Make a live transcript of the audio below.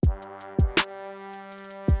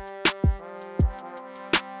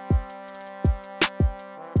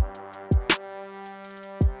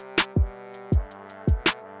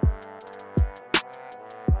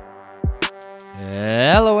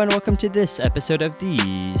to this episode of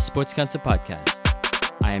the Sports Council Podcast.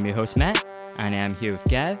 I am your host, Matt, and I am here with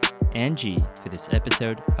Gav and G for this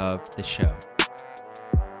episode of the show.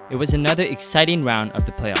 It was another exciting round of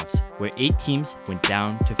the playoffs, where 8 teams went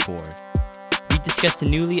down to 4. We discussed the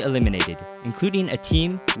newly eliminated, including a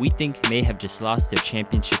team we think may have just lost their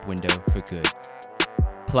championship window for good.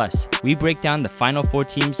 Plus, we break down the final 4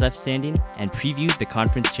 teams left standing and preview the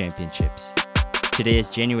conference championships. Today is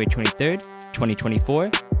January 23rd,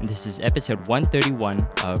 2024, and this is episode 131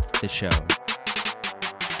 of the show.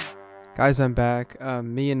 Guys, I'm back.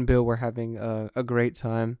 Me and Bill were having a great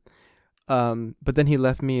time. But then he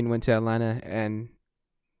left me and went to Atlanta and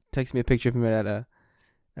texted me a picture of him at a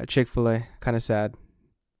Chick-fil-A. Kind of sad.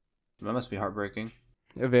 That must be heartbreaking.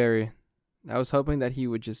 Very. I was hoping that he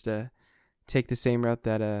would just take the same route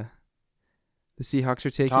that the Seahawks are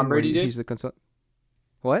taking. Tom Brady did? He's the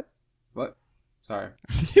What? What? Sorry.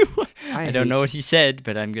 I don't know what he said,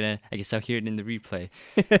 but I guess I'll hear it in the replay.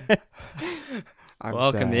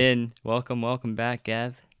 Welcome in. Welcome back,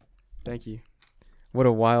 Gav. Thank you. What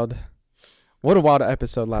a wild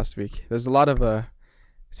episode last week. There's a lot of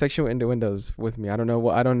sexual innuendos with me. I don't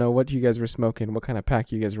know what you guys were smoking, what kind of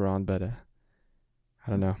pack you guys were on, but I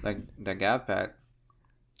don't know. Like that Gav pack.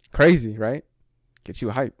 Crazy, right? Gets you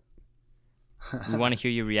hype. We want to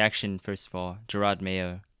hear your reaction, first of all. Gerard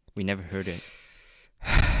Mayo. We never heard it.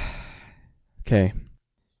 Okay.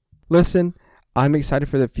 Listen, I'm excited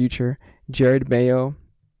for the future. Jared Mayo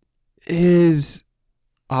is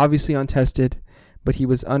obviously untested, but he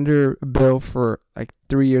was under Bill for like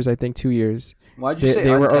 3 years, I think 2 years. Why'd you say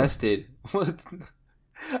untested? What?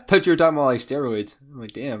 I thought you were talking about like steroids. I'm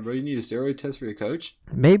like, damn, bro, you need a steroid test for your coach?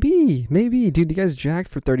 Maybe. Dude, you guys jacked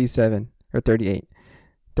for 37 or 38.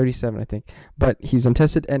 37, I think. But he's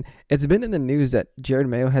untested, and it's been in the news that Jared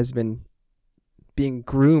Mayo has been being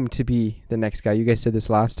groomed to be the next guy. You guys said this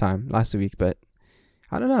last week, but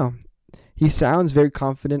I don't know. He sounds very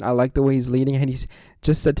confident. I like the way he's leading, and he's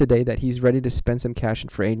just said today that he's ready to spend some cash in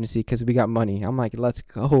free agency because we got money. I'm like, let's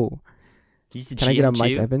go. He's the Can GM I get on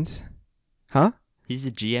Mike too? Evans? Huh? He's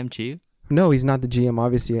the GM too? No, he's not the GM,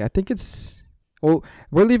 obviously. I think it's... Well,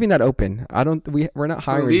 we're leaving that open. We're not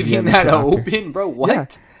hiring. We're leaving GM that until open, bro.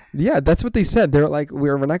 What? Yeah, that's what they said. They're like,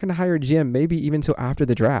 we're not going to hire a GM, maybe even until after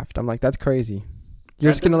the draft. I'm like, that's crazy. You're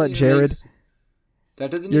just going to let Jared... That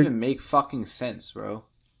doesn't even make fucking sense, bro.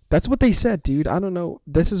 That's what they said, dude. I don't know.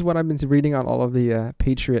 This is what I've been reading on all of the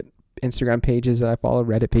Patriot Instagram pages that I follow,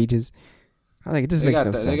 Reddit pages. I think it just makes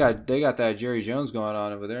no sense. They got that Jerry Jones going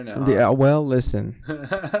on over there now. Yeah, well, listen.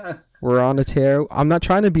 We're on a tear. I'm not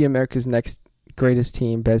trying to be America's next greatest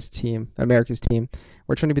team, best team, America's team.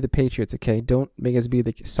 We're trying to be the Patriots, okay? Don't make us be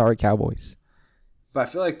the sorry Cowboys. But I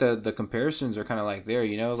feel like the comparisons are kind of like there,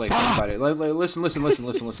 you know? Like, think about it. Like, listen.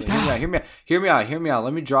 Hear me out.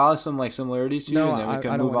 Let me draw some like similarities to you, and then we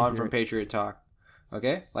can move on from Patriot talk.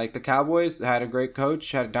 Okay? Like, the Cowboys had a great coach,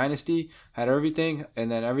 had a dynasty, had everything, and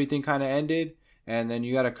then everything kind of ended. And then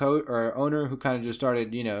you got a coach or owner who kind of just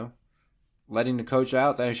started, you know, letting the coach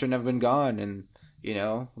out that shouldn't have been gone. And, you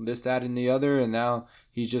know, this, that, and the other. And now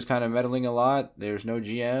he's just kind of meddling a lot. There's no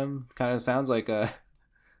GM. Kind of sounds like the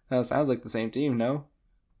same team, no?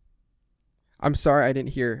 I'm sorry I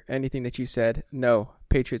didn't hear anything that you said. No,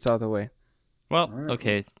 Patriots all the way. Well, right.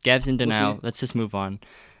 Okay. Gav's in denial. Let's just move on.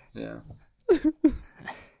 Yeah.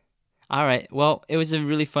 All right. Well, it was a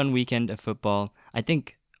really fun weekend of football. I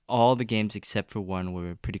think all the games except for one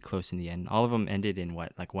were pretty close in the end. All of them ended in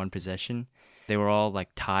like one possession. They were all like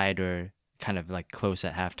tied or kind of like close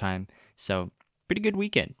at halftime. So pretty good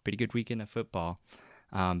weekend of football.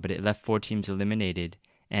 But it left 4 teams eliminated.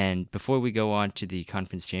 And before we go on to the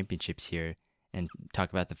conference championships here and talk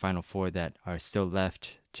about the final 4 that are still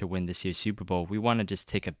left to win this year's Super Bowl, we want to just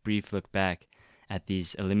take a brief look back at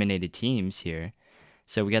these eliminated teams here.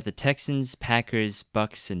 So we got the Texans, Packers,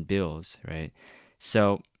 Bucks, and Bills, right?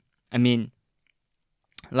 So, I mean,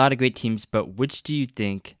 a lot of great teams, but which do you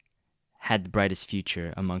think had the brightest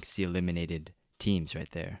future amongst the eliminated teams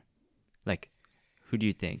right there? Like, who do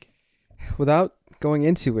you think? Without going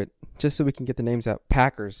into it, just so we can get the names out,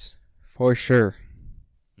 Packers, for sure.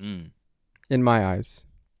 In my eyes.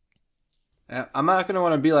 I'm not going to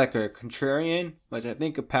want to be like a contrarian, but I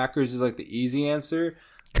think a Packers is like the easy answer.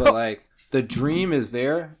 But like the dream is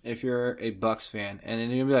there if you're a Bucks fan. And then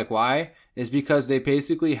you're going to be like, why? It's because they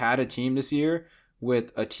basically had a team this year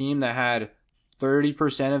with a team that had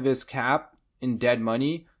 30% of its cap in dead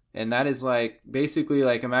money. And that is like basically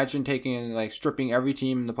like imagine taking like stripping every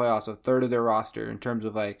team in the playoffs a third of their roster in terms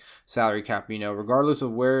of like salary cap, you know, regardless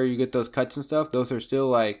of where you get those cuts and stuff, those are still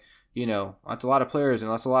like, you know, that's a lot of players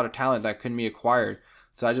and that's a lot of talent that couldn't be acquired.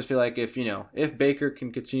 So I just feel like if Baker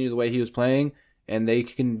can continue the way he was playing, and they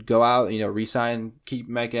can go out, re-sign, keep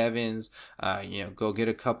Mike Evans, go get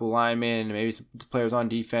a couple linemen, maybe some players on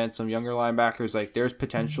defense, some younger linebackers. Like, there's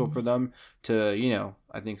potential for them to,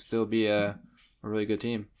 I think still be a really good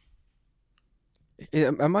team.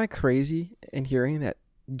 Am I crazy in hearing that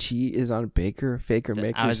G is on Baker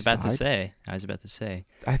Mayfield's I was about side? to say.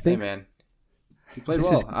 I think, hey, man, he played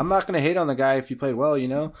well. I'm not gonna hate on the guy if he played well.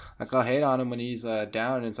 Like, I'll hate on him when he's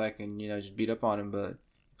down, and it's like, and just beat up on him. But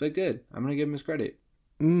he played good. I'm gonna give him his credit.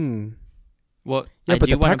 Well, yeah, but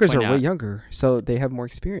the Packers are way younger, so they have more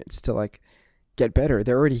experience to like get better.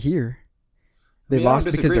 They're already here. They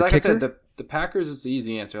lost because their kicker. I said, the Packers is the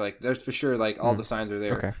easy answer. Like, there's for sure, like, all the signs are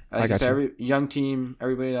there. Okay, like I said, every young team,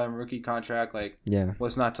 everybody on rookie contract. Like, yeah,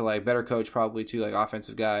 what's not to like? Better coach probably too. Like,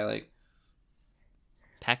 offensive guy. Like,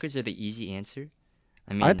 Packers are the easy answer.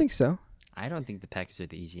 I think so. I don't think the Packers are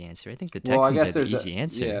the easy answer. I think the Texans are the easy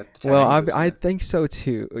answer. Yeah, well, I think so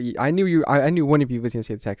too. I knew one of you was going to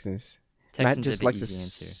say the Texans. Matt just likes to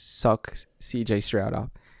suck C.J. Stroud off.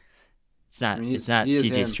 It's not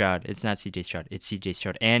C.J. Stroud. It's not C.J. Stroud. It's C.J.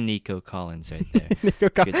 Stroud and Nico Collins right there.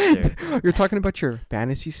 You're talking about your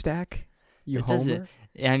fantasy stack? You homer?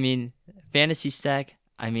 I mean, fantasy stack.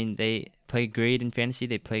 I mean, they play great in fantasy.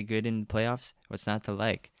 They play good in the playoffs. What's not to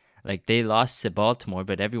like? Like, they lost to Baltimore,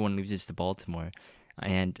 but everyone loses to Baltimore.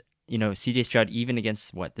 And, C.J. Stroud, even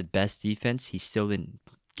against, the best defense, he still didn't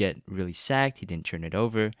get really sacked. He didn't turn it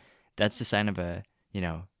over. That's the sign of a,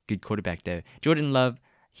 good quarterback there. Jordan Love,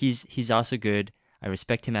 he's also good. I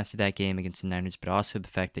respect him after that game against the Niners, but also the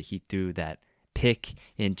fact that he threw that pick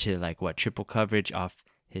into, triple coverage off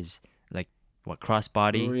his,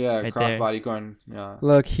 crossbody. Oh, yeah, right crossbody there. going, yeah.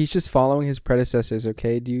 Look, he's just following his predecessors,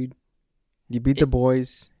 okay, dude? You beat the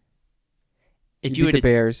boys. You beat the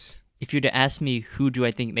Bears. If you were to ask me who do I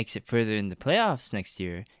think makes it further in the playoffs next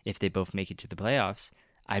year, if they both make it to the playoffs,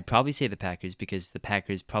 I'd probably say the Packers, because the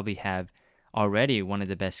Packers probably have already one of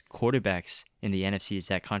the best quarterbacks in the NFC. Is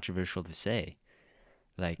that controversial to say?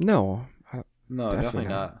 No, definitely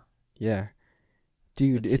not. Yeah,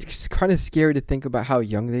 dude, it's kind of scary to think about how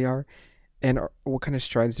young they are and what kind of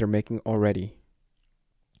strides they're making already.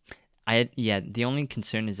 The only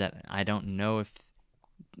concern is that I don't know if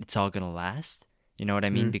it's all gonna last. You know what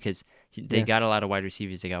I mean? Because they got a lot of wide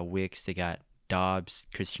receivers. They got Wicks, they got Dobbs,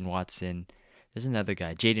 Christian Watson. There's another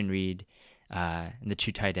guy, Jaden Reed, and the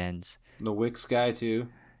 2 tight ends. The Wicks guy too.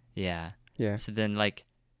 Yeah. So then,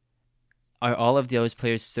 are all of those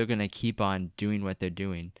players still gonna keep on doing what they're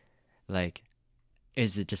doing?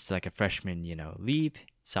 Is it just like a freshman, leap,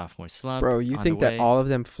 sophomore slump? Bro, you think that all of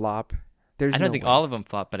them flop? I don't think all of them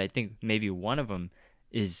flop, but I think maybe one of them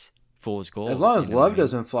is fool's gold. As long as Love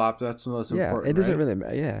doesn't flop, that's the most important. It doesn't really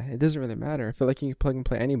matter. Yeah, it doesn't really matter. I feel like you can plug and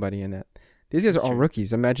play anybody in that. These guys are all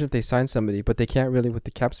rookies. Imagine if they sign somebody, but they can't really with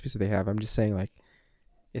the cap space that they have. I'm just saying,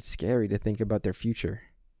 it's scary to think about their future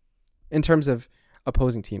in terms of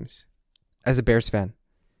opposing teams. As a Bears fan,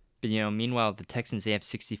 but meanwhile, the Texans, they have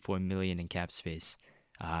 $64 million in cap space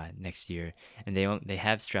next year, and they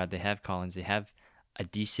have Stroud, they have Collins, they have a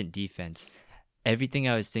decent defense. Everything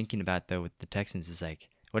I was thinking about though with the Texans is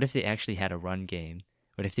what if they actually had a run game?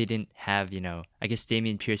 What if they didn't have, I guess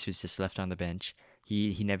Dameon Pierce was just left on the bench.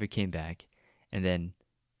 He never came back. And then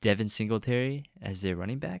Devin Singletary as their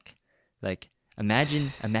running back. Imagine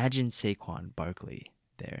Saquon Barkley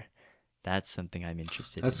there. That's something I'm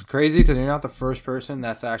interested in. That's crazy because you're not the first person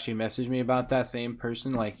that's actually messaged me about that same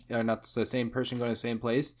person, or not the same person going to the same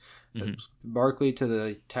place. Mm-hmm. Barkley to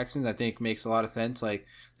the Texans, I think, makes a lot of sense.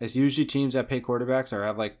 It's usually teams that pay quarterbacks or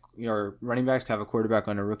have your running backs have a quarterback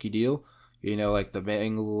on a rookie deal, like the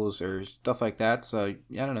Bengals or stuff like that. So,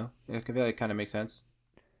 yeah, I don't know. I feel like it kind of makes sense.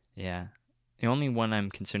 Yeah. The only one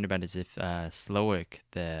I'm concerned about is if Slowick,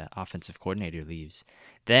 the offensive coordinator, leaves.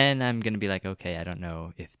 Then I'm going to be okay, I don't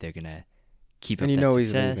know if they're going to keep up that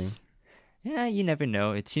success. He's leaving. Yeah, you never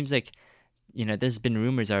know. It seems like, there's been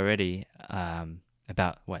rumors already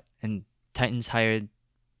about what? And Titans hired,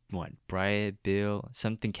 Brian Callahan?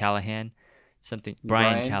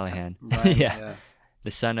 Brian Callahan. Yeah.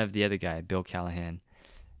 The son of the other guy, Bill Callahan.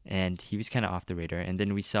 And he was kind of off the radar. And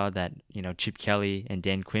then we saw that, Chip Kelly and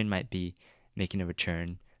Dan Quinn might be making a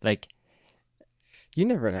return. You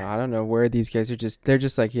never know. I don't know where these guys are they're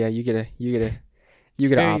just yeah, you get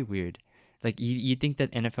it's very weird. You think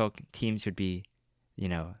that NFL teams would be,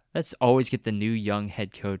 let's always get the new young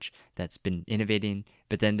head coach that's been innovating.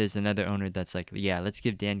 But then there's another owner that's let's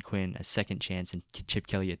give Dan Quinn a second chance and Chip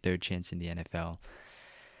Kelly a third chance in the NFL.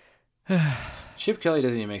 Chip Kelly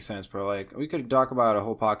doesn't even make sense, bro. We could talk about a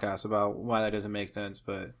whole podcast about why that doesn't make sense,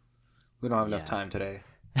 but we don't have enough time today.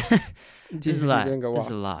 There's a lot. There's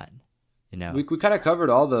a lot. You know, we kind of covered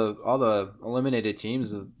all the eliminated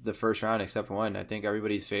teams of the first round except one. I think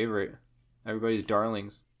everybody's favorite, everybody's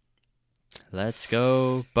darlings. Let's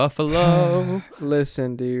go Buffalo.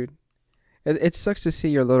 Listen, dude, it sucks to see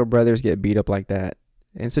your little brothers get beat up like that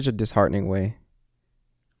in such a disheartening way.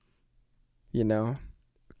 You know,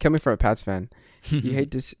 coming from a Pats fan, you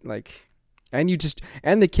hate to see, like, and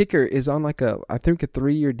the kicker is on like I think a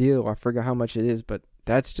 3-year deal. I forgot how much it is, but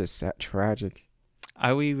that's just tragic.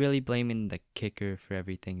 Are we really blaming the kicker for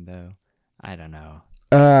everything, though? I don't know.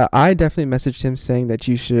 I definitely messaged him saying that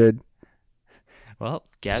you should. Well,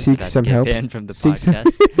 Gav's seek about some to get help. banned from the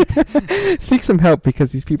podcast. Seek some help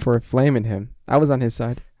because these people are flaming him. I was on his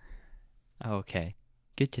side. Oh, okay,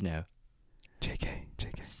 good to know. JK.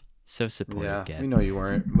 So supportive, Gav. We know you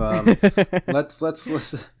weren't. Let's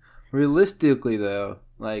realistically though,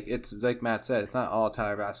 like it's like Matt said, it's not all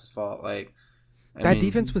Tyler Bass's fault. Like that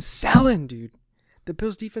defense was selling, dude. The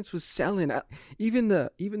Bills' defense was selling. Even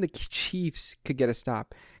the Chiefs could get a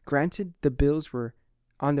stop. Granted, the Bills were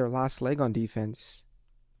on their last leg on defense.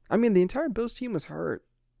 I mean, the entire Bills team was hurt.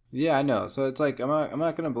 Yeah, I know. So it's like I'm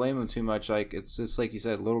not gonna blame them too much. Like it's just like you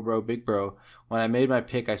said, little bro, big bro. When I made my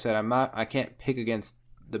pick, I said I can't pick against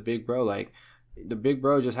the big bro. Like the big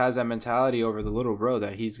bro just has that mentality over the little bro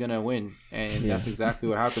that he's gonna win, and that's exactly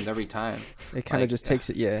what happens every time. It kind of just takes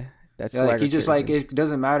it. Yeah. That's like he just like it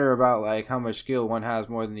doesn't matter about like how much skill one has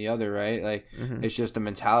more than the other, right? Like it's just a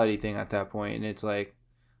mentality thing at that point, and it's like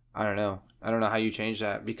I don't know how you change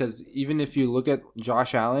that, because even if you look at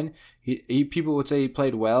Josh Allen, he people would say he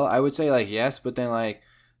played well. I would say like yes, but then like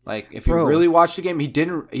if you really watch the game, he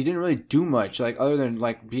didn't really do much like other than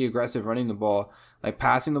like be aggressive running the ball, like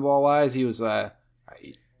passing the ball wise. He was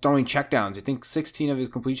throwing checkdowns. I think 16 of his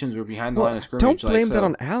completions were behind the line of scrimmage. Don't blame that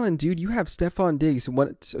on Allen, dude. You have Stephon Diggs,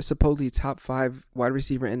 supposedly top 5 wide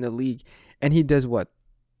receiver in the league, and he does what?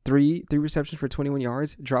 Three receptions for 21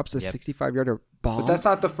 yards, drops a 65-yarder bomb. But that's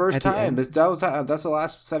not the first time. That's the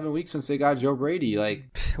last 7 weeks since they got Joe Brady. Like,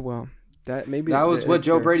 well, that was what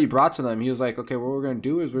Joe Brady brought to them. He was like, okay, what we're gonna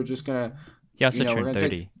do is we're just gonna. He also turned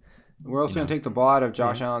 30. We're also gonna take the ball out of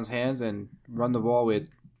Josh Allen's hands and run the ball with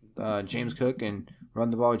James Cook and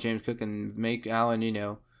make Allen,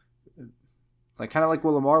 like kind of like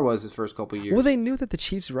what Lamar was his first couple of years. Well, they knew that the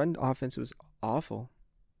Chiefs' run offense was awful.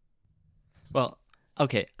 Well,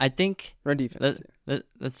 okay, I think run defense.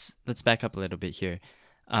 Let's back up a little bit here.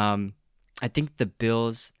 I think the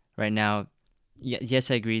Bills right now. Yes,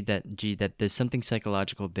 I agree that there's something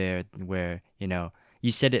psychological there where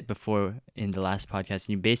you said it before in the last podcast, and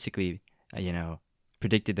you basically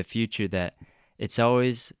predicted the future that it's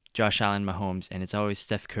always Josh Allen, Mahomes, and it's always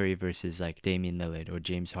Steph Curry versus like Damian Lillard or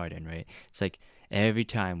James Harden, right? It's like every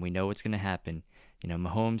time we know what's going to happen.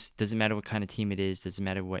 Mahomes, doesn't matter what kind of team it is, doesn't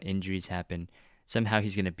matter what injuries happen, somehow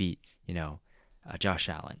he's going to beat, Josh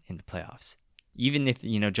Allen in the playoffs. Even if,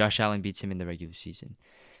 Josh Allen beats him in the regular season.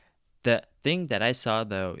 The thing that I saw,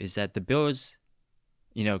 though, is that the Bills,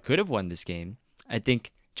 could have won this game. I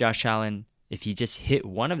think Josh Allen, if he just hit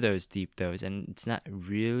one of those deep throws, and it's not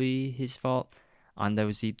really his fault, on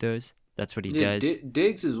those deep throws, that's what he does.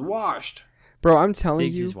 Diggs is washed, bro. I'm telling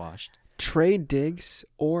Diggs you, is washed. Trade Diggs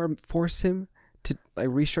or force him to like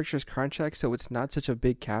restructure his contract so it's not such a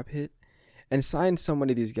big cap hit, and sign so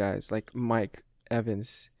many of these guys like Mike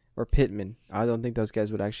Evans or Pittman. I don't think those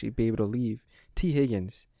guys would actually be able to leave. T.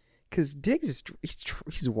 Higgins, because Diggs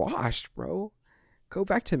he's washed, bro. Go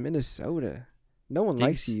back to Minnesota. No one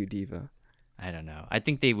likes you, Diva. I don't know. I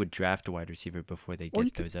think they would draft a wide receiver before they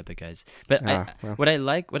get those other guys. But what I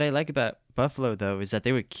like about Buffalo though is that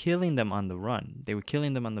they were killing them on the run. They were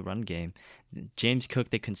killing them on the run game. James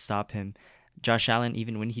Cook, they couldn't stop him. Josh Allen,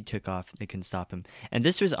 even when he took off, they couldn't stop him. And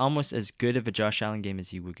this was almost as good of a Josh Allen game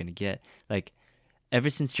as you were gonna get. Like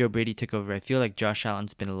ever since Joe Brady took over, I feel like Josh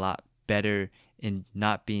Allen's been a lot better in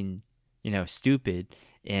not being, stupid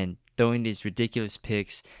and throwing these ridiculous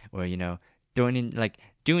picks or throwing in like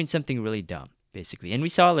doing something really dumb, basically. And we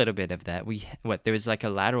saw a little bit of that. There was like a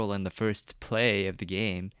lateral in the first play of the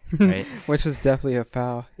game, right? Which was definitely a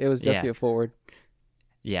foul. It was definitely a forward.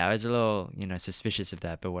 Yeah, I was a little, suspicious of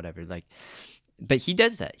that, but whatever. But he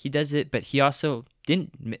does that. He does it, but he also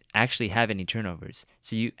didn't actually have any turnovers.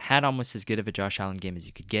 So you had almost as good of a Josh Allen game as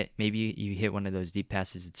you could get. Maybe you hit one of those deep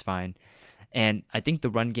passes, it's fine. And I think the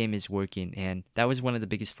run game is working, and that was one of the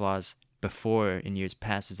biggest flaws before in years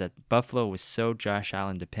past, is that Buffalo was so Josh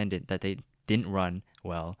Allen dependent that they didn't run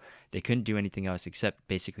well. They couldn't do anything else except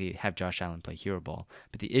basically have Josh Allen play hero ball.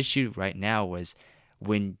 But the issue right now was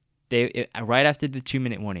when right after the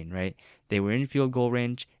 2-minute warning, right? They were in field goal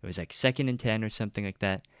range. It was like 2nd and 10 or something like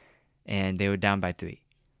that, and they were down by 3.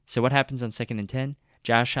 So what happens on 2nd and 10?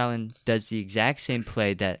 Josh Allen does the exact same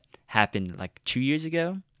play that happened like 2 years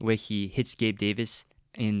ago, where he hits Gabe Davis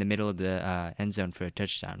in the middle of the end zone for a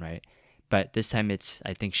touchdown, right? But this time it's,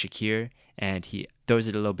 I think, Shakir, and he throws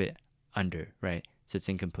it a little bit under, right? So it's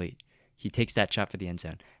incomplete. He takes that shot for the end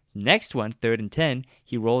zone. Next one, 3rd and 10,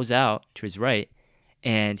 he rolls out to his right,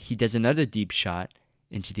 and he does another deep shot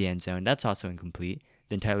into the end zone. That's also incomplete.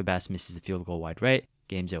 Then Tyler Bass misses a field goal wide right.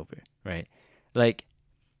 Game's over, right? Like,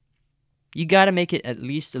 you got to make it at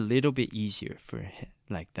least a little bit easier for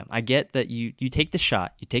like them. I get that you take the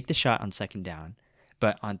shot. You take the shot on 2nd down.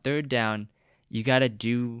 But on 3rd down, you got to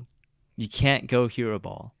do... You can't go hero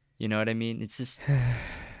ball. You know what I mean? It's just...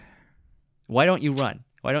 Why don't you run?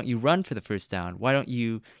 Why don't you run for the 1st down? Why don't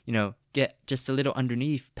you, get just a little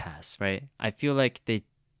underneath pass, right? I feel like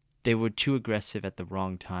they were too aggressive at the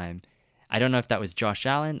wrong time. I don't know if that was Josh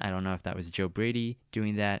Allen. I don't know if that was Joe Brady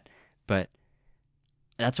doing that. But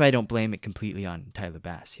that's why I don't blame it completely on Tyler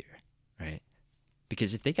Bass here, right?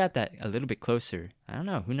 Because if they got that a little bit closer, I don't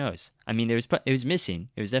know. Who knows? I mean, it was missing.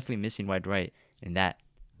 It was definitely missing wide right in that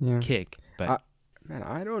kick. But man,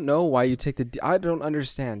 I don't know why you take the... I don't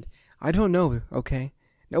understand. I don't know, okay?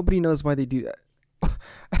 Nobody knows why they do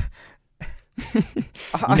that.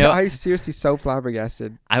 I'm seriously so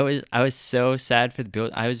flabbergasted. I was so sad for the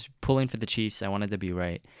Bills. I was pulling for the Chiefs. I wanted to be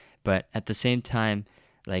right. But at the same time,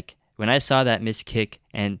 like, when I saw that missed kick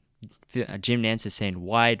and Jim Nantz was saying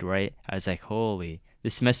wide right, I was like, holy,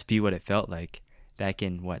 this must be what it felt like back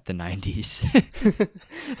in, the 90s.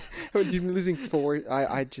 You're losing 4.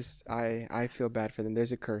 I feel bad for them.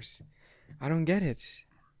 There's a curse. I don't get it.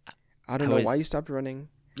 I don't know why you stopped running.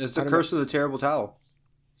 It's the curse of the terrible towel.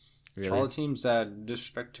 Really? All the teams that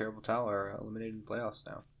disrespect terrible towel are eliminated in the playoffs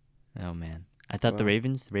now. Oh, man. I thought the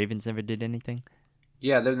Ravens never did anything.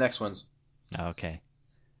 Yeah, they're the next ones. Oh, okay.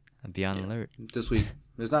 I'll be on alert. This week.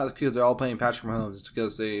 It's not because they're all playing Patrick Mahomes. It's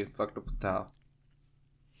because they fucked up the towel.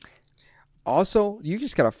 Also, you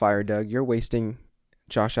just got to fire Doug. You're wasting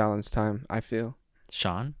Josh Allen's time, I feel.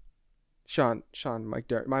 Sean,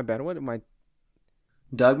 Mike, my bad. What am I...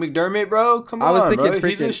 Doug McDermott, bro? Come on, I was thinking bro.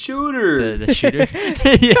 He's a shooter. The shooter?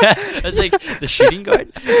 Yeah. I was like, the shooting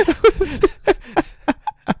guard?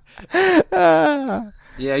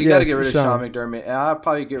 Yeah, you got to get rid of Sean McDermott. And I'll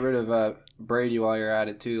probably get rid of Brady while you're at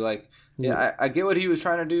it, too. Like, yeah, I get what he was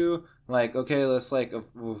trying to do. Like, okay, let's, like,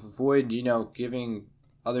 avoid, giving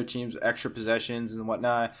other teams extra possessions and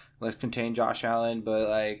whatnot. Let's contain Josh Allen. But,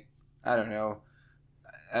 like, I don't know.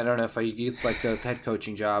 I don't know if it's like the head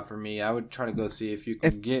coaching job for me. I would try to go see if you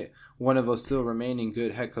can get one of those still remaining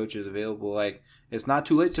good head coaches available. Like, it's not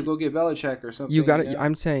too late to go get Belichick or something. You got it.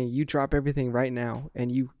 I'm saying you drop everything right now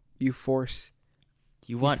and you force.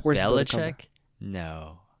 You want Belichick?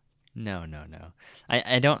 No.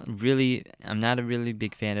 I don't really. I'm not a really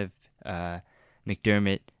big fan of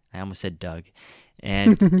McDermott. I almost said Doug.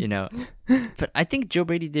 And, but I think Joe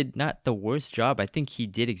Brady did not the worst job. I think he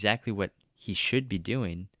did exactly what he should be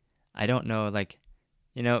doing. I don't know,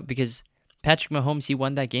 because Patrick Mahomes, he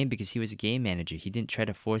won that game because he was a game manager. He didn't try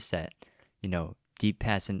to force that, deep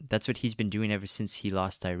pass. And that's what he's been doing ever since he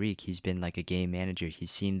lost Tyreek. He's been like a game manager. He's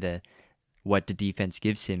seen what the defense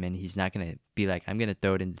gives him, and he's not going to be like, I'm going to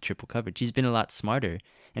throw it into triple coverage. He's been a lot smarter.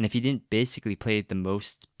 And if he didn't basically play the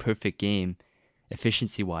most perfect game,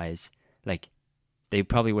 efficiency-wise, like, they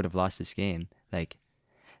probably would have lost this game. Like,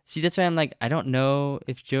 see, that's why I'm like, I don't know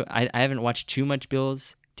if Joe... I haven't watched too much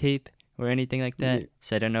Bills tape or anything like that,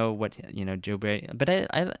 so I don't know what, Joe Brady... But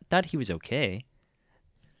I thought he was okay.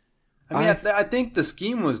 I mean, I think the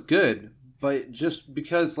scheme was good, but just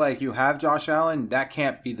because, like, you have Josh Allen, that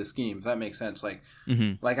can't be the scheme, if that makes sense. Like,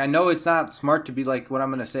 like I know it's not smart to be, like, what I'm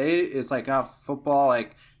going to say is, like, football,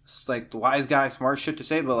 like, it's like the wise guy, smart shit to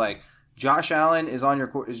say, but, like, Josh Allen is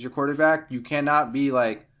your quarterback. You cannot be,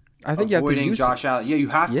 like, I think avoiding you have to Josh Allen. Yeah, you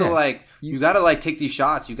have to, like, you got to, like, take these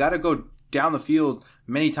shots. You got to go down the field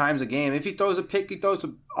many times a game. If he throws a pick, he throws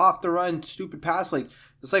an off the run stupid pass. Like,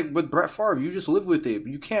 it's like with Brett Favre, you just live with it.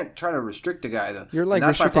 You can't try to restrict the guy though. You're like, and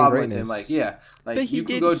that's my problem greatness. With him. Like, yeah, like, but he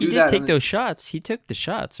did take those shots. He took the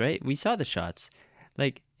shots, right? We saw the shots.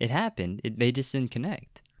 Like, it happened. They just didn't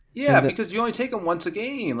connect. Yeah, because you only take them once a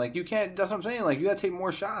game. Like, you can't. That's what I'm saying. Like, you got to take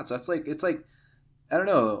more shots. That's like, it's like, I don't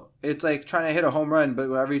know. It's like trying to hit a home run,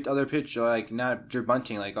 but every other pitch, like, not you're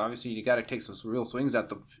bunting. Like, obviously, you got to take some real swings at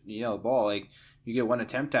the ball. Like, you get one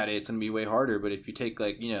attempt at it, it's gonna be way harder. But if you take,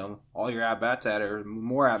 like, all your at bats at it or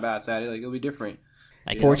more at bats at it, like, it'll be different.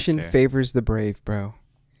 Fortune favors the brave, bro,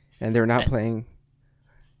 and they're not playing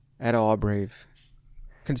at all brave.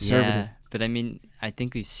 Conservative. Yeah, but I mean, I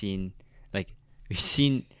think we've seen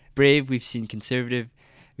brave, we've seen conservative.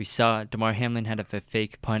 We saw DeMar Hamlin had a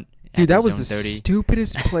fake punt. Dude, that was the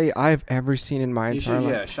stupidest play I've ever seen in my entire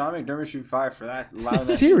life. Yeah, Sean McDermott should be fired for that. Allowing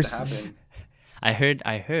that shit to happen. I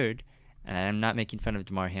heard, and I'm not making fun of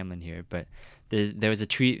DeMar Hamlin here, but there was a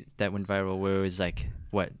tweet that went viral where it was like,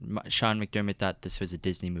 what, Sean McDermott thought this was a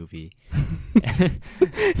Disney movie.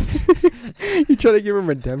 You trying to give him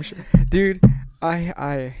redemption, dude? He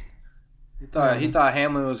thought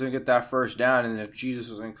Hamlin was gonna get that first down, and that Jesus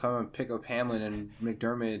was gonna come and pick up Hamlin and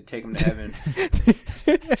McDermott and take him to heaven.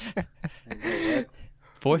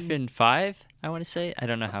 4th and 5, I want to say. I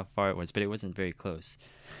don't know how far it was, but it wasn't very close.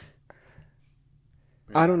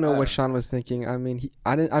 I don't know what Sean was thinking. I mean,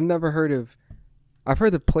 I've never heard of. I've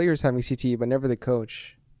heard the players having CTE, but never the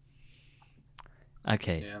coach.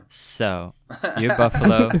 Okay, so you're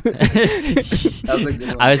Buffalo.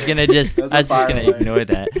 I was just gonna ignore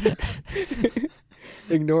that.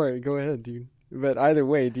 Ignore it. Go ahead, dude. But either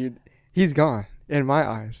way, dude, he's gone in my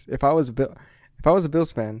eyes. If I was a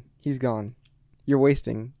Bills fan, he's gone. You're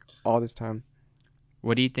wasting all this time.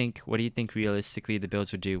 What do you think? What do you think realistically the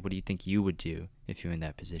Bills would do? What do you think you would do if you're in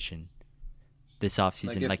that position this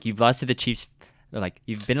offseason? Like you've lost to the Chiefs. Like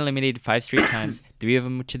you've been eliminated 5 straight times. 3 of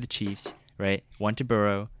them to the Chiefs, right? 1 to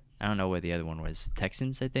Burrow. I don't know where the other one was.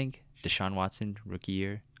 Texans, I think. Deshaun Watson, rookie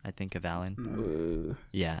year, I think, of Allen.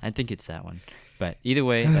 Yeah, I think it's that one. But either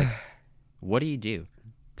way, like, what do you do?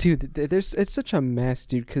 Dude, it's such a mess,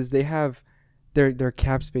 dude, because they have their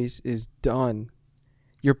cap space is done.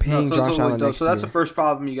 You're paying Josh Allen next year. So that's the first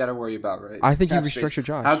problem you got to worry about, right? I think you restructure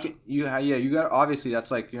Josh. How can you? Yeah, you got obviously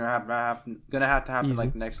that's like gonna have to happen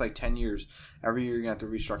like the next 10 years. Every year you're gonna have to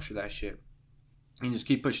restructure that shit. And just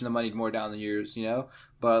keep pushing the money more down the years, you know.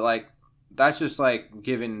 But like that's just like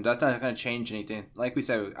given. That's not gonna change anything. Like we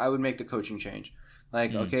said, I would make the coaching change.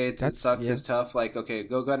 Like okay, it sucks, it's tough. Like okay,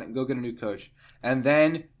 go get a new coach, and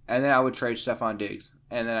then I would trade Stephon Diggs,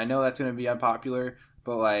 and then I know that's gonna be unpopular.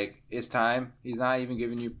 But, like, it's time. He's not even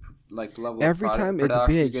giving you, like, the level every of time it's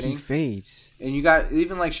big, he fades. And you got,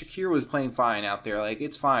 even, like, Shakir was playing fine out there. Like,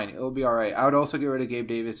 it's fine. It'll be all right. I would also get rid of Gabe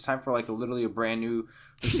Davis. It's time for, like, literally a brand new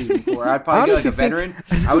receiving core. I'd probably get, like, a veteran.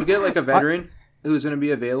 I would get, like, a veteran who's going to be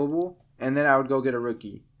available, and then I would go get a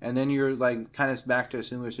rookie. And then you're, like, kind of back to a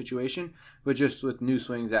similar situation, but just with new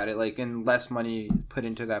swings at it, like, and less money put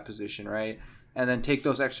into that position, right? And then take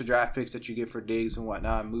those extra draft picks that you get for Diggs and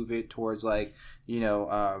whatnot, and move it towards like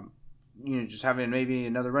just having maybe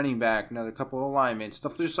another running back, another couple of linemen,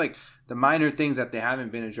 stuff just like the minor things that they haven't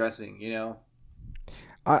been addressing. You know,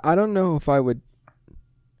 I don't know if I would.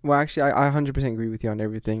 Well, actually, I 100% agree with you on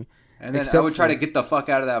everything. And then I would try to get the fuck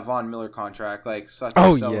out of that Von Miller contract. Like, that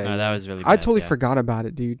was really bad. I totally forgot about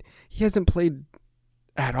it, dude. He hasn't played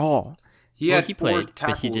at all. He played,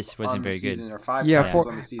 but he just wasn't very good.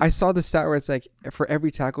 I saw the stat where it's like for every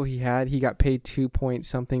tackle he had, he got paid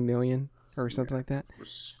 2-point-something million or something like that.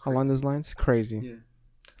 Along those lines, crazy. Yeah.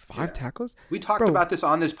 5 tackles. We talked about this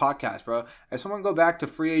on this podcast, bro. If someone go back to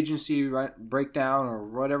free agency breakdown or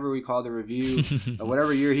whatever we call the review, or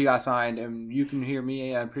whatever year he got signed, and you can hear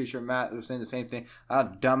me. I'm pretty sure Matt was saying the same thing. How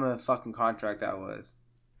dumb a fucking contract that was.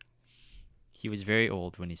 He was very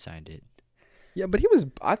old when he signed it. Yeah, but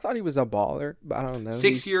I thought he was a baller, but I don't know.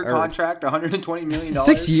 6-year contract, $120 million.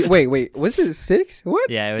 6 years? Wait. Was it 6? What?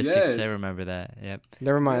 Yeah, it was 6. I remember that. Yep.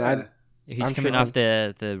 Never mind. Yeah. He's coming off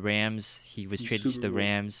the Rams. He was traded to the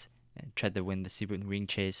Rams and tried to win the Super Ring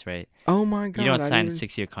chase, right? Oh, my God. You don't sign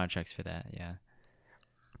 6-year contracts for that, yeah.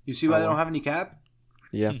 You see why they don't have any cap?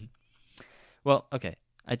 Yeah. Well, okay.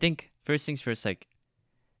 I think first things first, like,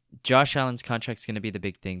 Josh Allen's contract's going to be the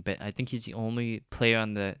big thing, but I think he's the only player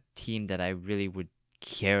on the team that I really would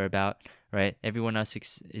care about, right? Everyone else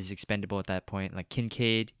is expendable at that point. Like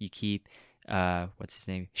Kincaid, you keep. What's his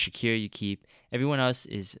name? Shakir, you keep. Everyone else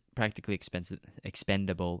is practically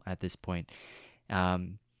expendable at this point. I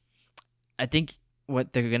think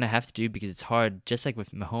what they're going to have to do, because it's hard, just like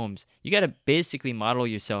with Mahomes, you got to basically model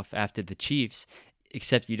yourself after the Chiefs,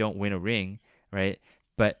 except you don't win a ring, right?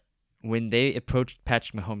 But when they approached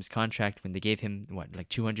Patrick Mahomes' contract, when they gave him like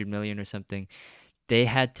 $200 million or something, they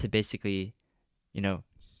had to basically,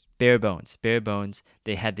 bare bones.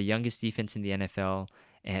 They had the youngest defense in the NFL,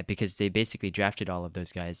 and because they basically drafted all of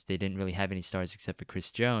those guys. They didn't really have any stars except for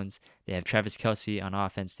Chris Jones. They have Travis Kelce on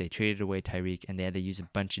offense. They traded away Tyreek, and they had to use a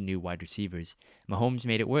bunch of new wide receivers. Mahomes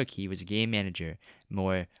made it work. He was a game manager. I'm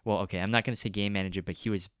not going to say game manager, but he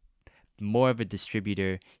was more of a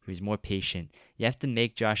distributor. He was more patient. You have to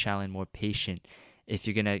make Josh Allen more patient if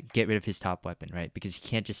you're going to get rid of his top weapon, right? Because he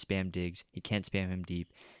can't just spam Diggs. He can't spam him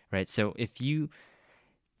deep, right? So if you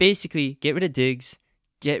basically get rid of Diggs,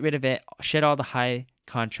 get rid of it, shed all the high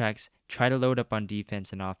contracts, try to load up on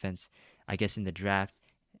defense and offense, I guess, in the draft,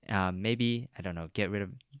 Maybe, I don't know, get rid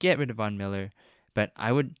of Von Miller, but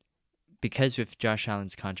I would, because with Josh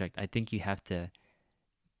Allen's contract, I think you have to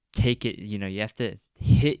take it, you have to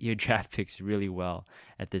hit your draft picks really well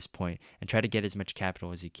at this point and try to get as much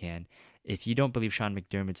capital as you can. If you don't believe Sean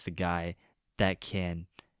McDermott's the guy that can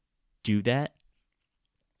do that,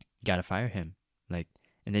 you got to fire him.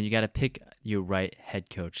 And then you got to pick your right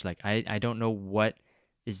head coach. I don't know what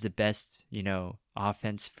is the best,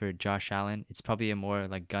 offense for Josh Allen. It's probably a more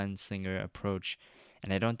gunslinger approach.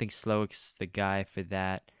 And I don't think Slowick's the guy for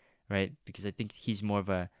that, right? Because I think he's more of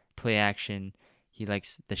a play action. He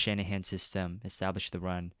likes the Shanahan system, establish the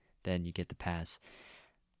run, then you get the pass.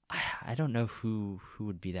 I don't know who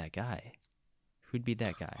would be that guy. Who'd be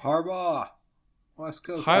that guy? Harbaugh. West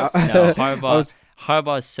Coast.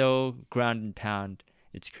 Harbaugh is so ground and pound.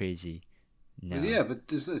 It's crazy. No. But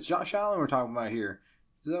this is Josh Allen we're talking about here.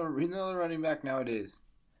 He's another running back nowadays.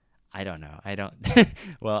 I don't know. I don't.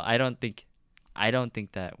 Well, I don't think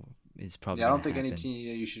that is probably. Yeah, I don't think any team.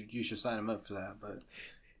 You should sign him up for that, but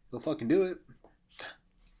they'll fucking do it.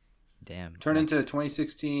 Damn. Turn into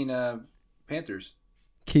 2016 Panthers.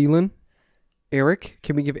 Keelan, Eric.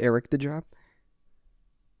 Can we give Eric the job?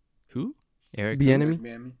 Who? Eric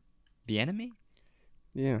Bieniemy. Bieniemy?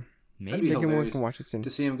 Yeah. Maybe take him away from Washington. To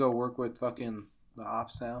see him go work with fucking the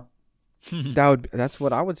ops now. That's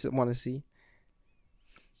what I would want to see.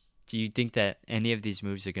 Do you think that any of these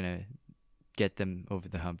moves are gonna get them over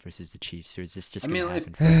the hump versus the Chiefs, or is this just gonna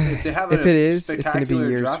happen? If they have if it is, it's gonna be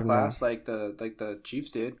years draft from class now. Like the Chiefs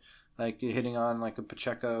did, hitting on a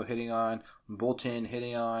Pacheco, hitting on Bolton,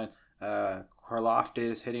 hitting on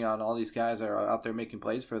Karlaftis, hitting on all these guys that are out there making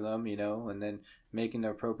plays for them, and then making the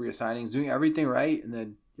appropriate signings, doing everything right, and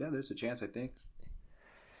then there's a chance, I think.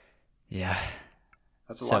 Yeah.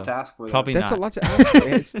 That's a lot to ask for. Probably That's not. a lot to ask for.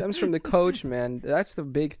 It stems from the coach, man. That's the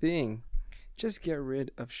big thing. Just get rid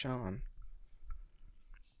of Sean.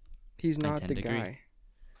 He's not the guy.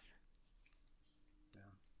 Yeah.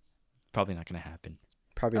 Probably not going to happen.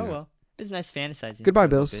 Probably not. Oh, well. It was nice fantasizing. Goodbye,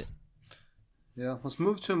 Bills. Yeah, let's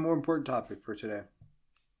move to a more important topic for today.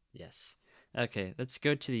 Yes. Okay, let's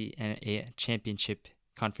go to the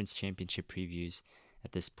conference championship previews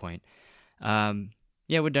at this point.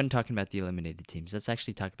 We're done talking about the eliminated teams. Let's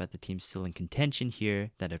actually talk about the teams still in contention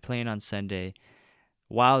here that are playing on Sunday.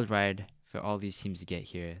 Wild ride for all these teams to get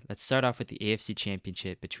here. Let's start off with the AFC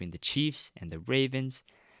Championship between the Chiefs and the Ravens.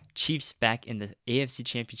 Chiefs back in the AFC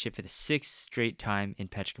Championship for the 6th straight time in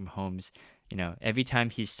Patrick Mahomes. Every time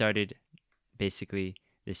he's started basically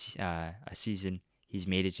this a season, he's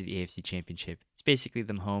made it to the AFC Championship. It's basically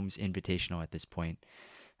the Mahomes Invitational at this point.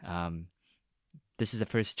 This is the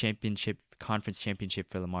first conference championship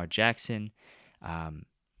for Lamar Jackson.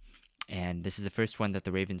 And this is the first one that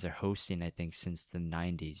the Ravens are hosting, I think, since the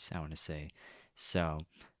 90s, I want to say. So,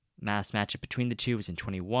 last matchup between the two was in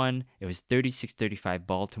 21. It was 36-35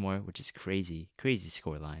 Baltimore, which is crazy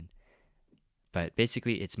scoreline. But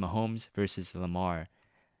basically, it's Mahomes versus Lamar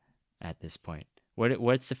at this point.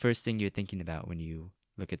 What's the first thing you're thinking about when you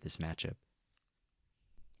look at this matchup?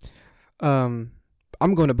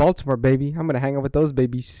 I'm going to Baltimore, baby. I'm going to hang out with those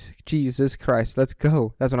babies. Jesus Christ. Let's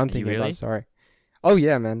go. That's what I'm thinking about. Sorry. Oh,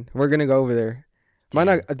 yeah, man. We're going to go over there.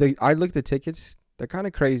 I looked at tickets. They're kind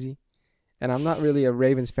of crazy. And I'm not really a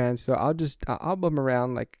Ravens fan, so I'll bum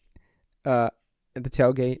around at the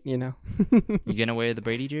tailgate, You going to wear the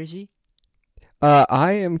Brady jersey?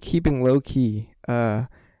 I am keeping low key.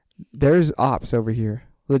 There's ops over here.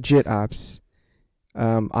 Legit ops.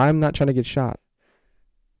 I'm not trying to get shot.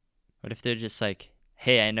 What if they're just like,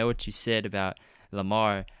 hey, I know what you said about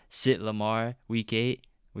Lamar. Sit Lamar, week 8.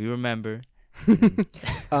 We remember. If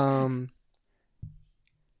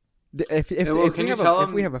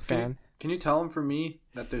we have a fan. Can you tell him for me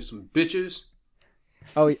that there's some bitches?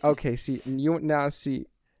 Oh, okay. You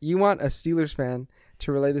want a Steelers fan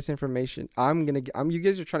to relay this information. You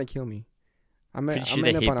guys are trying to kill me. Pretty sure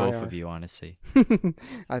they hate both of you, honestly.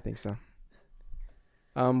 I think so.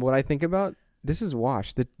 What I think about this is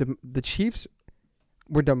wash. The Chiefs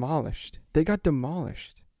were demolished. They got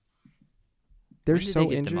demolished. They're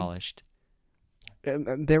so injured. Demolished?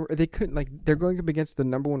 They couldn't they're going up against the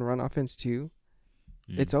number 1 run offense too.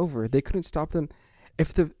 It's over. They couldn't stop them.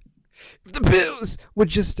 If the Bills would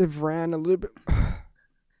just have ran a little bit.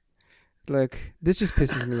 Look, this just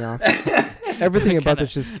pisses me off. Everything about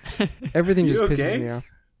this everything just pisses me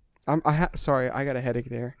off. Sorry, I got a headache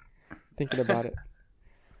there, thinking about it.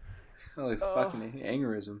 Fucking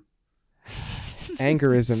aneurism.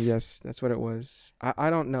 Angerism, yes, that's what it was. I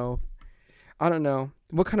don't know. I don't know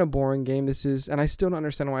what kind of boring game this is, and I still don't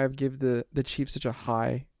understand why I've give the Chiefs such a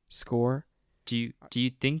high score. do you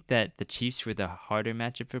think that the Chiefs were the harder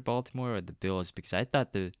matchup for Baltimore or the Bills? Because I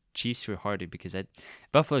thought the Chiefs were harder because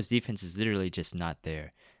Buffalo's defense is literally just not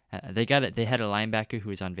there. They had a linebacker who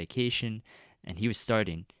was on vacation, and he was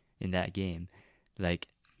starting in that game. Like,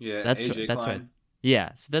 yeah, that's AJ that's Klein. why.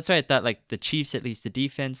 Yeah, so that's why I thought like the Chiefs, at least the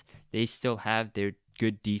defense, they still have their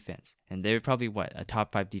good defense, and they're probably a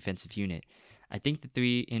top 5 defensive unit. I think the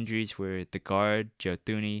 3 injuries were the guard Joe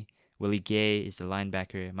Thuney, Willie Gay is the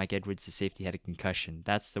linebacker, Mike Edwards the safety had a concussion.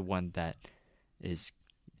 That's the one that is.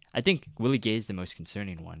 I think Willie Gay is the most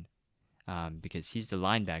concerning one, because he's the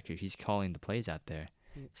linebacker. He's calling the plays out there.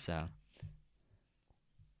 So.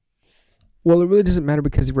 Well, it really doesn't matter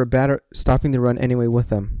because we're bad at stopping the run anyway with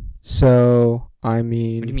them. So, I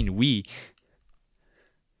mean... What do you mean we?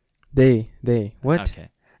 They. What? Okay.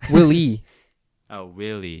 Willie. Oh,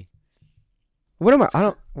 Willie. What am I?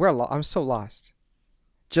 I'm so lost.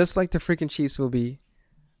 Just like the freaking Chiefs will be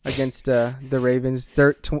against the Ravens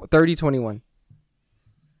 30-21.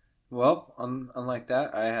 Well, unlike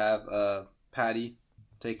that, I have Patty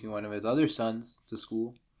taking one of his other sons to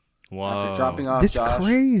school. Whoa. After dropping off This Josh.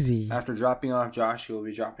 Crazy. After dropping off Josh, he will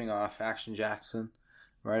be dropping off Action Jackson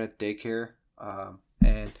right at daycare.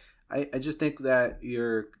 And I just think that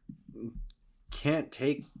you can't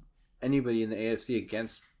take anybody in the AFC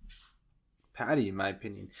against Patty, in my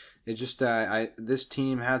opinion. It's just that this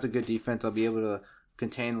team has a good defense. They'll be able to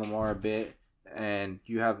contain Lamar a bit. And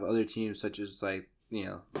you have other teams such as like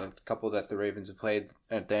a couple that the Ravens have played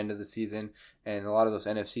at the end of the season, and a lot of those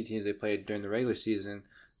NFC teams they played during the regular season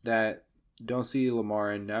that don't see Lamar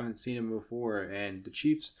and haven't seen him before. And the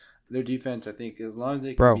Chiefs, their defense, I think, as long as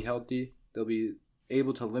they can be healthy, they'll be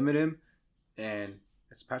able to limit him. And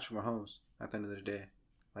it's Patrick Mahomes at the end of the day.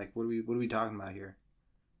 Like, what are we talking about here?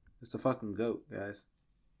 It's the fucking GOAT, guys.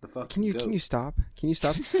 The fucking GOAT. Can you stop?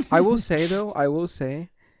 I will say though,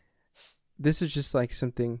 this is just like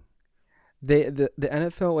something. The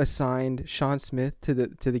NFL assigned Sean Smith to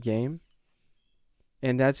the game,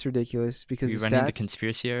 and that's ridiculous because Are you running the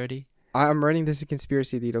conspiracy already? I'm running this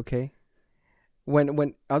conspiracy lead. Okay,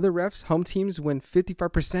 when other refs, home teams win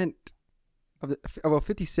 55% of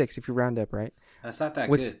 56 if you round up, right? That's not that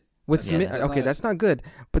good. With Smith, that's not good.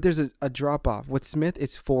 But there's a drop off. With Smith,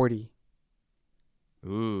 it's 40.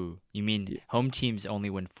 Ooh, you mean home teams only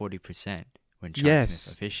win 40%? When Sean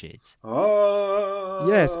Smith officiates. Oh.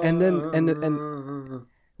 Yes, and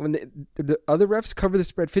when the other refs cover the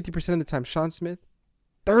spread 50% of the time, Sean Smith,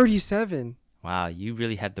 37. Wow, you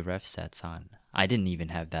really have the ref stats on. I didn't even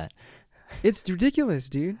have that. It's ridiculous,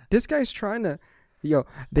 dude. This guy's trying to,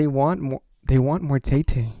 they want more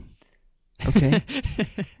Tay-Tay. Okay?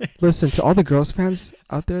 Listen, to all the girls fans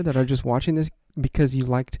out there that are just watching this because you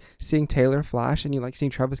liked seeing Taylor Flash and you like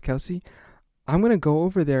seeing Travis Kelce, I'm going to go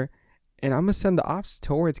over there and I'm going to send the ops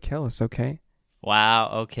towards Kelce, okay? Wow,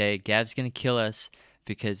 okay. Gab's going to kill us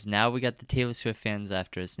because now we got the Taylor Swift fans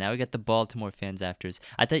after us. Now we got the Baltimore fans after us.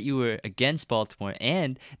 I thought you were against Baltimore,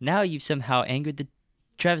 and now you've somehow angered the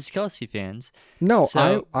Travis Kelce fans. No,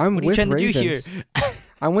 so I'm with Ravens. What are you trying to do here?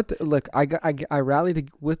 I'm with look, I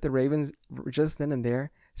rallied with the Ravens just then and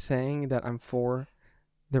there, saying that I'm for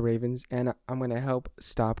the Ravens, and I'm going to help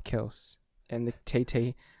stop Kelce and the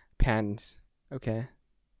Tay-Tay pans, okay?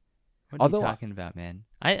 What are you talking about, man?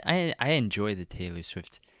 I enjoy the Taylor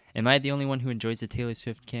Swift. Am I the only one who enjoys the Taylor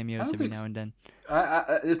Swift cameos every now and then?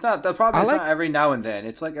 It's not. The problem is not every now and then.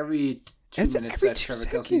 It's like every 2 minutes. Every 2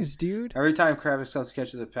 seconds, dude. Every time Travis Kelce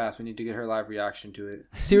catches a pass, we need to get her live reaction to it.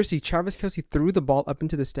 Seriously, Travis Kelce threw the ball up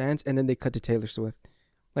into the stands, and then they cut to Taylor Swift.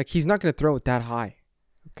 Like, he's not going to throw it that high.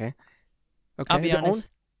 Okay? I'll be honest.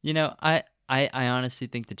 I honestly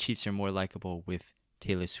think the Chiefs are more likable with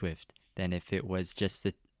Taylor Swift than if it was just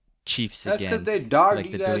the Chiefs That's again. because they dogged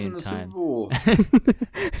like you guys in the Super Bowl.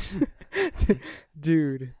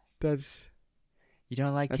 Dude, that's... You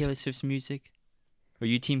don't like Taylor Swift's music? Were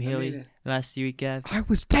you Team Haley last week, Gav? I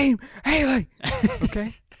was Team Haley!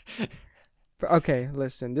 Okay? Okay,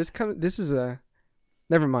 listen. This is a...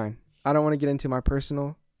 Never mind. I don't want to get into my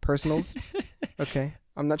personals. Okay?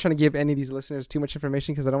 I'm not trying to give any of these listeners too much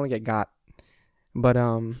information because I don't want to get got. But,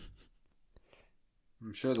 I'm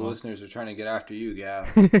sure the listeners are trying to get after you, Gav.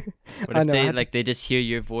 What if they just hear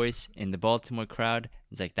your voice in the Baltimore crowd?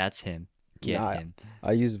 It's like, that's him. Get him.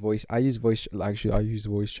 I use voice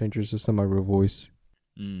changers. It's not my real voice.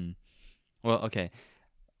 Well, okay.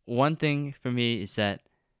 One thing for me is that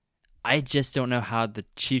I just don't know how the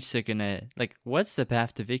Chiefs are gonna what's the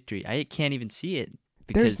path to victory? I can't even see it.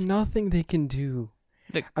 There's nothing they can do.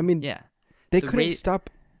 They couldn't stop.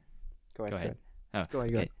 Go ahead. Oh, go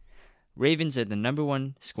ahead. Ravens are the number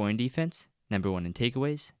 1 scoring defense, number 1 in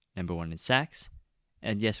takeaways, number 1 in sacks,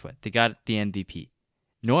 And guess what? They got the MVP.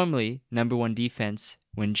 Normally, number one defense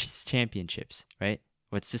wins championships, right?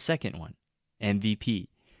 What's the second one? MVP.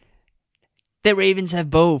 The Ravens have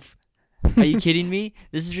both. Are you kidding me?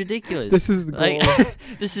 This is ridiculous. This is the goal.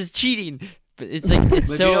 Like, this is cheating. But it's like it's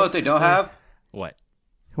but so. You know what they don't have? What?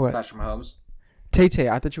 Patrick Mahomes. Tay-Tay.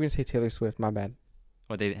 I thought you were gonna say Taylor Swift. My bad.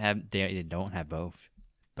 Well, they have. They don't have both.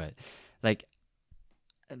 But like,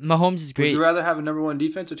 Mahomes is great. Would you rather have a number one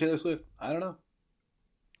defense or Taylor Swift? I don't know.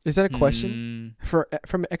 Is that a question? From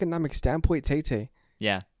an economic standpoint, Tay-Tay.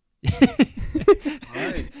 Yeah.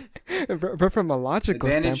 Right. But from a logical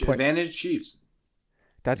standpoint, advantage Chiefs.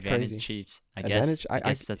 That's advantage crazy. Chiefs. I Advantage, guess. I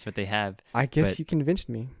guess that's what they have. I guess you convinced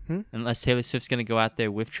me. Unless Taylor Swift's gonna go out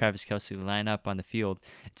there with Travis Kelce to line up on the field,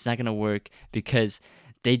 it's not gonna work because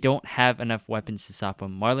they don't have enough weapons to stop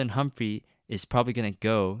him. Marlon Humphrey is probably gonna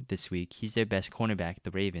go this week. He's their best cornerback,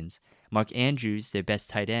 the Ravens. Mark Andrews, their best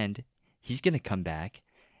tight end, he's gonna come back.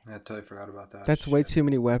 I totally forgot about that. That's way too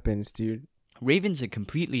many weapons, dude. Ravens are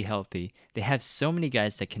completely healthy. They have so many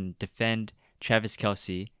guys that can defend Travis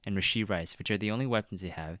Kelce and Rashee Rice, which are the only weapons they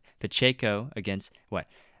have. Pacheco against what?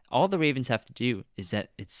 All the Ravens have to do is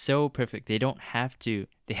that it's so perfect. They don't have to.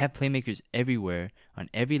 They have playmakers everywhere on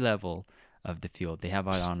every level of the field. They have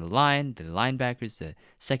it on the line, the linebackers, the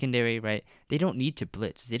secondary, right? They don't need to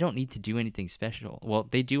blitz. They don't need to do anything special. Well,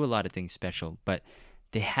 they do a lot of things special, but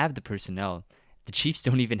they have the personnel. The Chiefs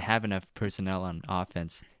don't even have enough personnel on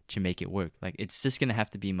offense to make it work. Like, it's just gonna have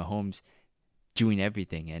to be Mahomes doing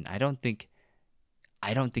everything, and I don't think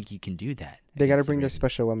you can do that. They got to bring their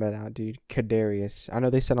special weapon out, dude. Kadarius. I know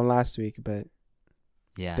they said him last week, but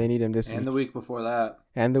yeah, they need him this week. And the week before that.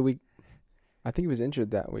 And the week, I think he was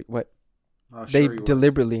injured that week. What? Oh, they sure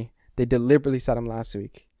deliberately said him last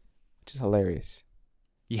week, which is hilarious.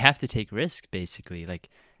 You have to take risks, basically. Like,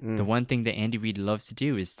 the one thing that Andy Reid loves to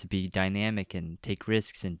do is to be dynamic and take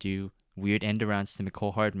risks and do weird end arounds to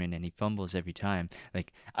Mecole Hardman, and he fumbles every time.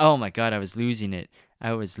 Like, oh my God, I was losing it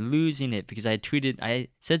because I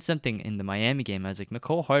said something in the Miami game. I was like,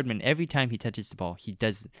 Mecole Hardman, every time he touches the ball,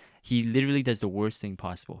 he literally does the worst thing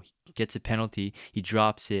possible. He gets a penalty, he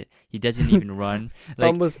drops it, he doesn't even run.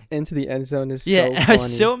 Like, fumbles into the end zone is yeah, so funny. I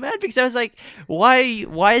was so mad because I was like, why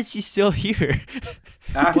is he still here?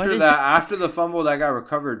 After the fumble that got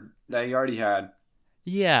recovered that he already had.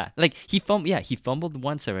 Yeah, like he fumbled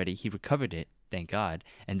once already. He recovered it, thank God.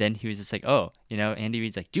 And then he was just like, oh, Andy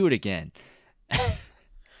Reid's like, do it again.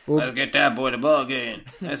 Let's get that boy the ball again.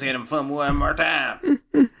 Let's get him fumble one more time.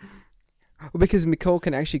 Well, because Mecole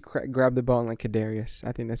can actually grab the ball like Kadarius.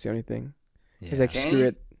 I think that's the only thing. He's like, screw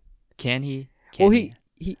it. Can he?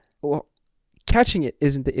 Well, catching it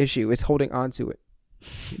isn't the issue. It's holding on to it.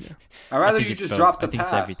 I'd rather you just drop the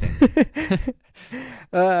pass. I think it's everything.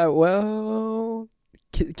 Well,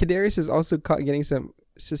 Kadarius is also caught getting some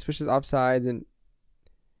suspicious offsides and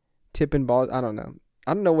tipping balls. I don't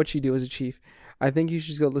know what you do as a Chief. I think you should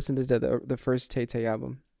just go listen to the first Tay-Tay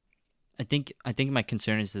album. I think my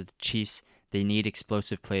concern is that the Chiefs, they need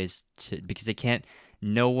explosive plays because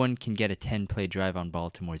no one can get a 10-play drive on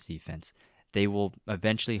Baltimore's defense. They will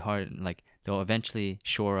eventually they'll eventually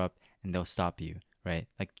shore up and they'll stop you, right?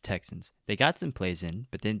 Like the Texans. They got some plays in,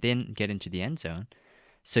 but then didn't get into the end zone.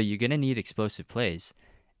 So you're going to need explosive plays.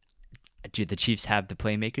 Do the Chiefs have the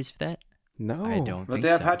playmakers for that? No. I don't but think they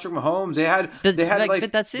have so. Patrick Mahomes. They had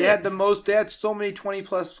so many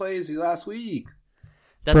 20+ plays last week.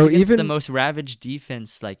 That's against the most ravaged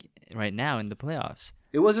defense right now in the playoffs.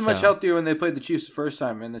 It wasn't much healthier when they played the Chiefs the first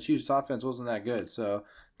time, and the Chiefs' offense wasn't that good. So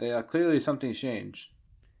clearly something's changed.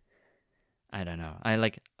 I don't know. I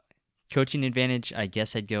like coaching advantage. I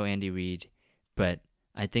guess I'd go Andy Reid, but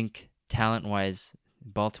I think talent-wise,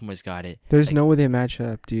 Baltimore's got it. There's no way they match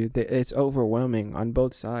up, dude. It's overwhelming on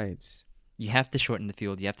both sides. You have to shorten the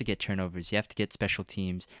field. You have to get turnovers. You have to get special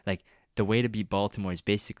teams. Like, the way to beat Baltimore is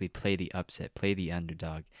basically play the upset, play the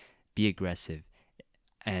underdog, be aggressive,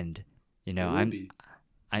 and I'm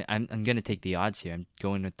gonna take the odds here. I'm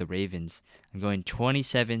going with the Ravens. I'm going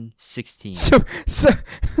 27-16.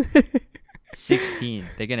 16.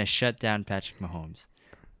 They're gonna shut down Patrick Mahomes.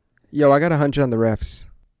 Yo, I got 100 on the refs.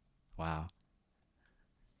 Wow.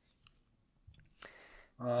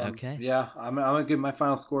 Okay. Yeah, I'm gonna give my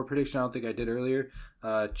final score prediction. I don't think I did earlier.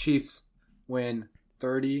 Chiefs win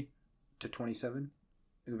 30-27.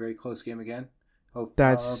 A very close game again. I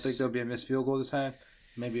don't think there'll be a missed field goal this time.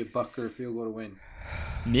 Maybe a Bucker field goal to win.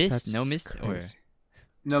 No miss, or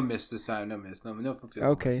no miss this time. No miss. No field goal.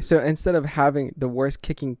 Okay, so instead of having the worst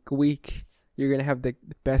kicking week, you're gonna have the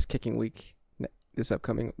best kicking week this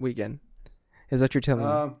upcoming weekend. Is that what you're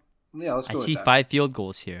telling me? Yeah, let's go. I see 5 field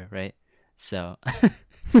goals here, right? So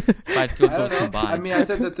 5 field goals combined. I mean, I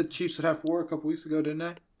said that the Chiefs would have 4 a couple weeks ago, didn't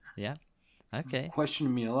I? Yeah. Okay.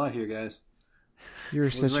 Questioning me a lot here, guys. You're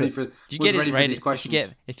such a... If you get it right,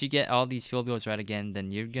 if you get all these field goals right again,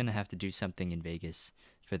 then you're gonna have to do something in Vegas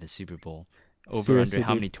for the Super Bowl. Seriously, under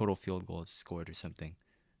how many total field goals scored or something.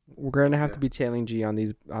 We're gonna have to be tailing G on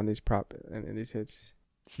these prop and these hits.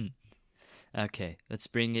 Okay, let's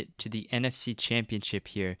bring it to the NFC Championship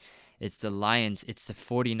here. It's the Lions. It's the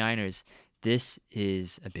 49ers. This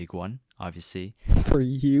is a big one, obviously. For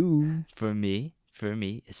you. For me,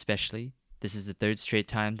 especially. This is the 3rd straight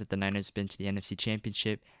time that the Niners have been to the NFC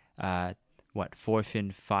Championship. 4th in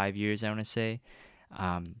 5 years, I want to say.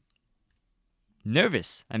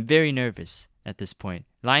 Nervous. I'm very nervous at this point.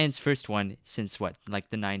 Lions' first one since the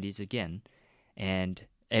 90s again. And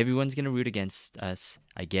everyone's going to root against us.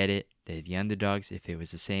 I get it. They're the underdogs. If it was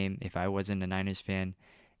the same, if I wasn't a Niners fan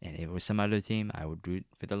and it was some other team, I would root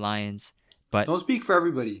for the Lions. But don't speak for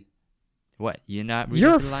everybody. What? You're not rooting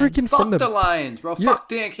for the Lions? Freaking Fuck the Lions, bro. Fuck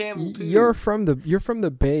Dan Campbell too. You're from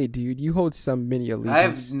the Bay, dude. You hold some mini allegiance. I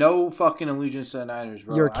have no fucking allegiance to the Niners,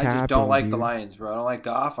 bro. You're I just don't like the Lions, bro. I don't like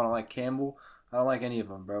Goff. I don't like Campbell. I don't like any of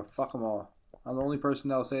them, bro. Fuck them all. I'm the only person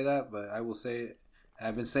that'll say that, but I will say it.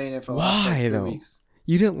 I've been saying it for the last 3 weeks.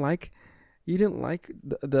 You didn't like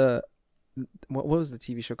the what was the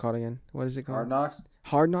TV show called again? What is it called? Hard Knocks.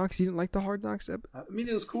 Hard Knocks. You didn't like the Hard Knocks? I mean,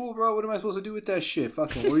 it was cool, bro. What am I supposed to do with that shit?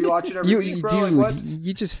 Fucking, were you watching every week, bro? Dude, like, what?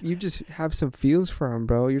 You just have some feels for him,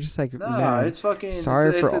 bro. You're just like, nah, man, it's fucking. It's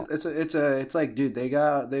like, dude,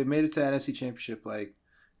 they made it to NFC Championship, like,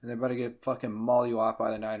 and they're about to get fucking mollywhopped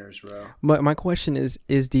by the Niners, bro. My question is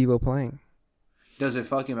Debo playing? Does it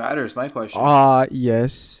fucking matter? Is my question.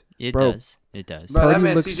 Yes. It does. It does. Bro, that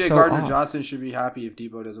man CJ Gardner-Johnson should be happy if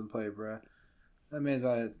Debo doesn't play, bro. That man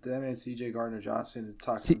CJ Gardner-Johnson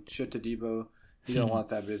talking shit to Debo. He don't want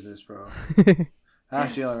that business, bro.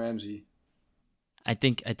 Ask Jalen Ramsey. I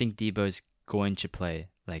think Debo's going to play.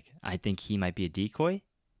 Like, I think he might be a decoy,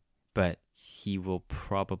 but he will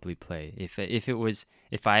probably play.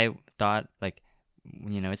 If I thought, like,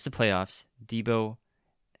 it's the playoffs. Debo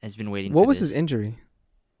has been waiting. What was his injury?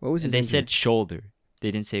 They said shoulder. They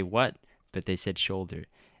didn't say what, but they said shoulder.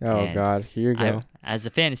 Oh, God. Here you go. As a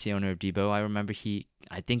fantasy owner of Debo, I remember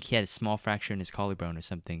I think he had a small fracture in his collarbone or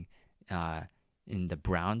something in the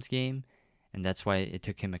Browns game, and that's why it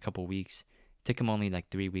took him a couple weeks. It took him only like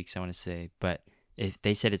 3 weeks, I want to say. But if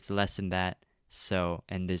they said it's less than that,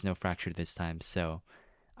 and there's no fracture this time, so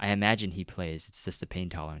I imagine he plays. It's just a pain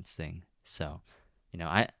tolerance thing. So,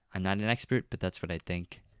 I'm not an expert, but that's what I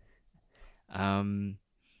think.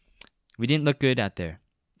 We didn't look good out there.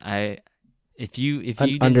 If you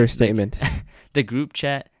understatement. The group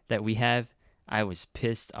chat that we have, I was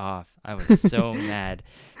pissed off. I was so mad.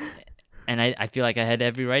 And I feel like I had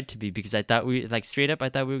every right to be, because I thought straight up, I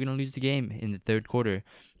thought we were going to lose the game in the 3rd quarter.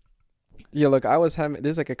 Yeah, look, this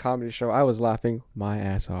is like a comedy show. I was laughing my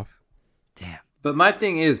ass off. Damn. But my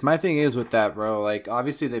thing is with that, bro. Like,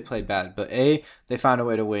 obviously they played bad, but they found a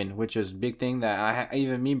way to win, which is a big thing that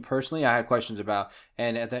even me personally, I had questions about.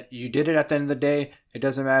 And you did it at the end of the day. It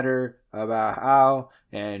doesn't matter about how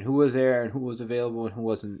and who was there and who was available and who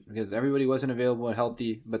wasn't, because everybody wasn't available and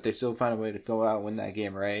healthy, but they still found a way to go out and win that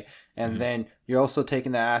game, right? And then you're also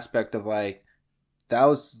taking the aspect of, like, that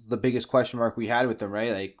was the biggest question mark we had with them,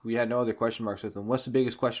 right? Like, we had no other question marks with them. What's the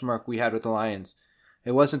biggest question mark we had with the Lions?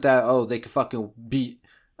 It wasn't that, they could fucking beat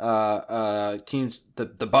teams,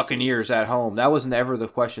 the Buccaneers at home. That wasn't ever the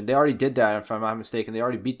question. They already did that, if I'm not mistaken. They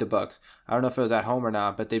already beat the Bucs. I don't know if it was at home or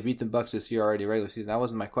not, but they beat the Bucs this year already, regular season. That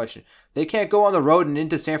wasn't my question. They can't go on the road and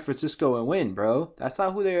into San Francisco and win, bro. That's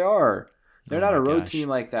not who they are. They're not a road team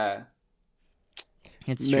like that.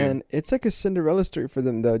 It's true. Man, it's like a Cinderella story for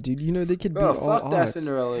them, though, dude. They could beat all odds. Fuck that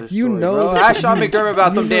Cinderella story, bro. Ask Sean McDermott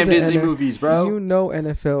about them damn Disney movies, bro.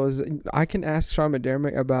 NFL is... I can ask Sean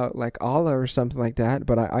McDermott about, like, Allah or something like that,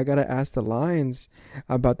 but I gotta ask the Lions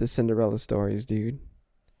about the Cinderella stories, dude.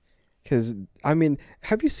 Because, I mean,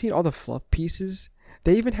 have you seen all the fluff pieces?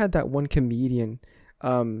 They even had that one comedian.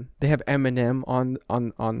 They have Eminem on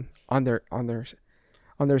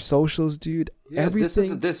their socials, dude. Yeah,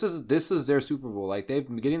 everything. This is their Super Bowl. Like, they've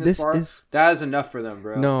been getting this far. That is enough for them,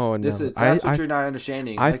 bro. That's what you're not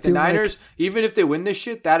understanding. Like, the Niners, even if they win this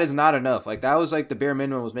shit, that is not enough. Like, that was like the bare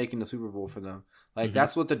minimum was making the Super Bowl for them. Like,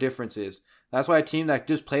 that's what the difference is. That's why a team that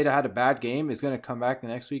just had a bad game is going to come back the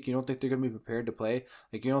next week. You don't think they're going to be prepared to play?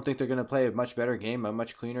 Like, you don't think they're going to play a much better game, a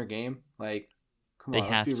much cleaner game? Like, come on,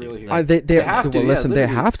 let's be real here. They have to. Listen, they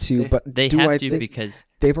have to, but they have to because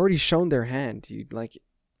they've already shown their hand, dude. Like,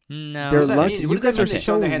 No, they're lucky. You guys are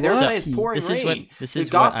so lucky. This is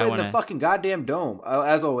Goff played in the fucking goddamn dome,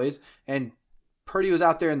 as always, and Purdy was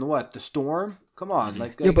out there in the storm. Come on,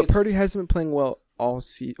 but Purdy hasn't been playing well all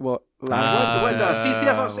season. Well, that's what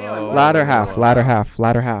I'm saying. Latter half.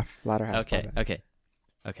 Okay.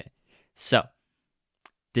 So,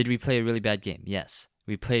 did we play a really bad game? Yes,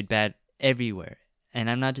 we played bad everywhere, and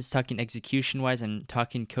I'm not just talking execution wise. I'm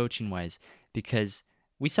talking coaching wise, because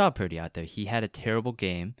we saw Purdy out there. He had a terrible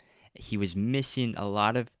game. He was missing a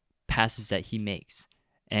lot of passes that he makes.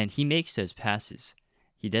 And he makes those passes.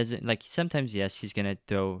 He doesn't, sometimes, yes, he's going to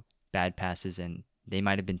throw bad passes and they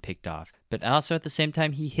might have been picked off. But also at the same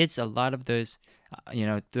time, he hits a lot of those,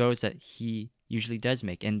 throws that he usually does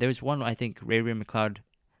make. And there's one, I think, Ray McLeod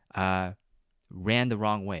ran the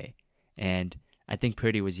wrong way. And I think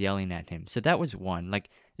Purdy was yelling at him. So that was one.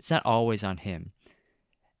 It's not always on him.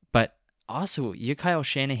 But also, you're Kyle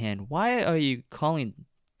Shanahan. Why are you calling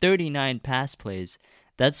 39 pass plays?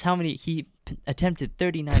 That's how many he attempted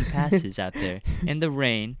 39 passes out there in the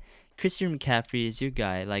rain. Christian McCaffrey is your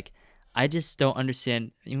guy. I just don't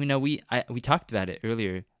understand. We talked about it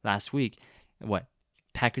earlier last week. What?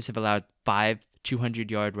 Packers have allowed 5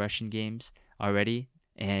 200-yard rushing games already,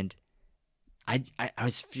 and I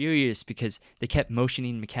was furious because they kept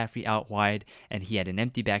motioning McCaffrey out wide, and he had an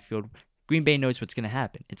empty backfield. Green Bay knows what's going to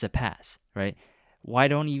happen. It's a pass, right? Why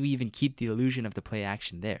don't you even keep the illusion of the play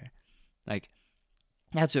action there?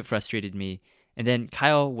 That's what frustrated me. And then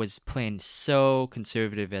Kyle was playing so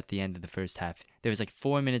conservative at the end of the first half. There was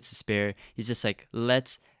 4 minutes to spare. He's just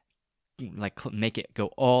let's make it go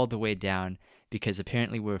all the way down because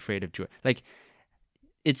apparently we're afraid of Jordan.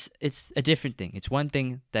 It's a different thing. It's one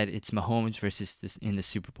thing that it's Mahomes versus this in the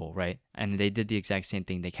Super Bowl, right? And they did the exact same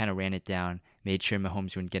thing. They kind of ran it down, made sure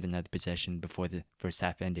Mahomes wouldn't get another possession before the first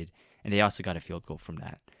half ended. And they also got a field goal from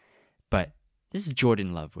that. But this is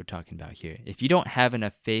Jordan Love we're talking about here. If you don't have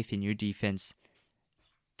enough faith in your defense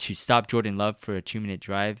to stop Jordan Love for a 2-minute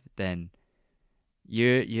drive, then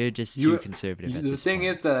you're just too conservative at this point. The thing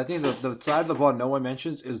is that I think the side of the ball no one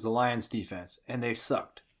mentions is the Lions defense, and they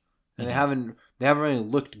sucked. And they haven't really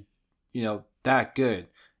looked, that good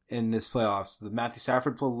in this playoffs. The Matthew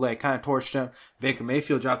Stafford play kind of torched him. Baker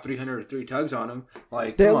Mayfield dropped 303 tugs on him.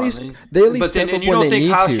 They at least step up when they need to. But then you don't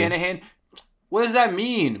think Kyle Shanahan? What does that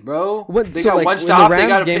mean, bro? They got one stop. In the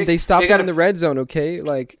Rams game, they stopped him in the red zone. Okay,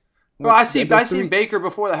 bro, I seen Baker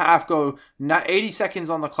before the half go 80 seconds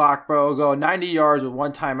on the clock, bro. Go 90 yards with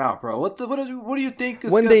one timeout, bro. What do you think?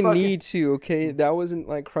 When they need to, okay, that wasn't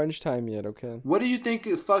crunch time yet, okay. What do you think?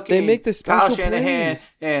 They make the special Kyle Shanahan, plays,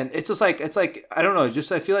 and it's just I don't know.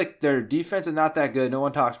 Just I feel like their defense is not that good. No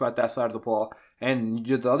one talks about that side of the ball. And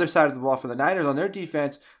the other side of the ball for the Niners on their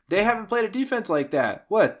defense, they haven't played a defense like that.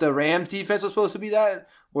 What, the Rams defense was supposed to be that?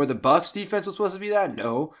 Or the Bucks defense was supposed to be that?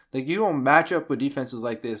 No. You don't match up with defenses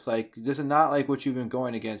like this. This is not what you've been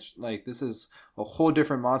going against. This is a whole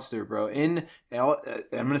different monster, bro. I'm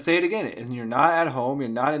going to say it again. And you're not at home. You're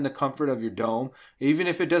not in the comfort of your dome. Even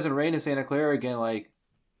if it doesn't rain in Santa Clara again,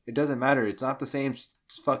 it doesn't matter. It's not the same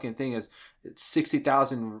fucking thing as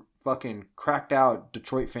 60,000 fucking cracked out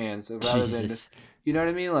Detroit fans rather than, you know what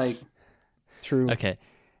I mean? True. Okay.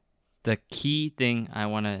 The key thing I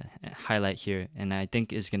want to highlight here, and I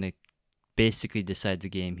think is going to basically decide the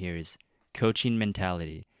game here, is coaching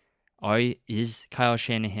mentality. Is Kyle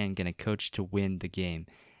Shanahan going to coach to win the game?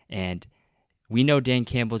 And we know Dan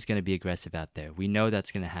Campbell's going to be aggressive out there. We know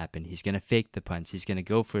that's going to happen. He's going to fake the punts. He's going to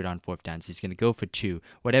go for it on 4th downs. He's going to go for 2,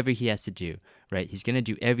 whatever he has to do, right? He's going to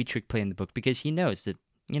do every trick play in the book because he knows that,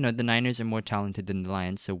 the Niners are more talented than the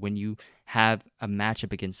Lions. So when you have a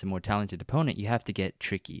matchup against a more talented opponent, you have to get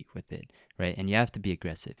tricky with it, right? And you have to be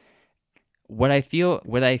aggressive. What I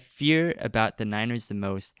fear about the Niners the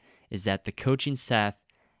most is that the coaching staff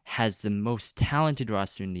has the most talented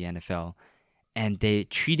roster in the NFL, and they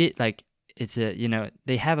treat it like it's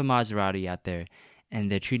they have a Maserati out there, and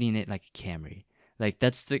they're treating it like a Camry.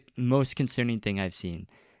 That's the most concerning thing I've seen.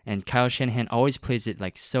 And Kyle Shanahan always plays it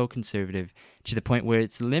so conservative to the point where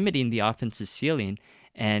it's limiting the offense's ceiling,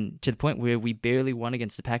 and to the point where we barely won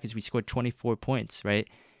against the Packers. We scored 24 points, right?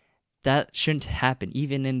 That shouldn't happen,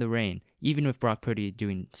 even in the rain, even with Brock Purdy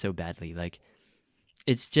doing so badly.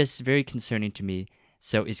 It's just very concerning to me.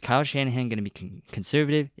 So is Kyle Shanahan going to be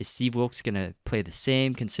conservative? Is Steve Wilkes going to play the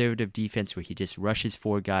same conservative defense where he just rushes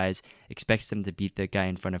 4 guys, expects them to beat the guy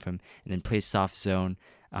in front of him, and then plays soft zone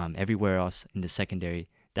everywhere else in the secondary?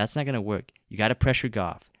 That's not going to work. You got to pressure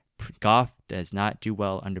Goff. Goff does not do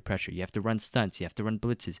well under pressure. You have to run stunts. You have to run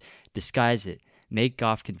blitzes. Disguise it. Make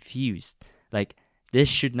Goff confused. This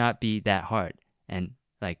should not be that hard. And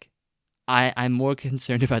I'm more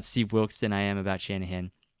concerned about Steve Wilkes than I am about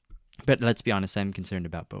Shanahan. But let's be honest, I'm concerned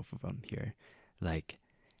about both of them here. Like,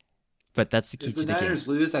 but that's the key if to the the game. Niners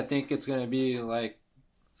lose, I think it's going to be like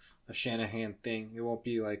a Shanahan thing. It won't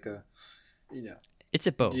be like a, It's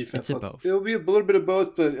a both. It's a both. It'll be a little bit of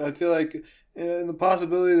both, but I feel like in the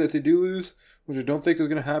possibility that they do lose, which I don't think is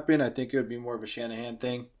going to happen, I think it would be more of a Shanahan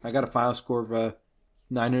thing. I got a final score of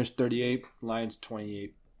Niners 38, Lions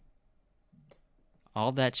 28.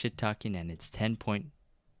 All that shit talking, and it's 10 point.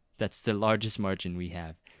 That's the largest margin we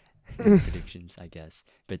have in predictions, I guess.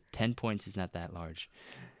 But 10 points is not that large.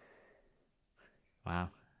 Wow.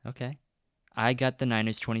 Okay. I got the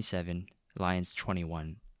Niners 27, Lions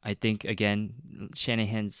 21. I think, again,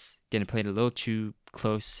 Shanahan's going to play it a little too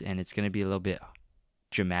close, and it's going to be a little bit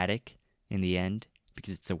dramatic in the end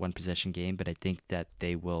because it's a one-possession game, but I think that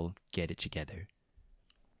they will get it together.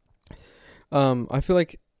 I feel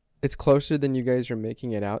like it's closer than you guys are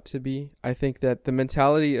making it out to be. I think that the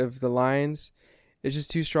mentality of the Lions is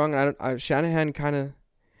just too strong. Shanahan kind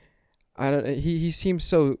of, he seems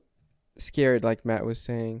so scared, like Matt was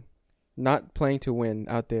saying, not playing to win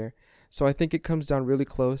out there. So I think it comes down really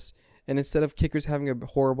close. And instead of kickers having a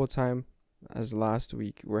horrible time as last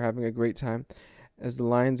week, we're having a great time as the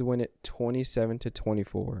Lions win it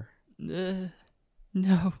 27-24.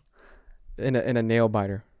 No. In a nail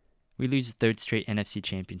biter. We lose the third straight NFC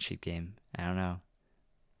Championship game. I don't know.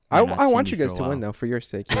 I want you guys to win, though, for your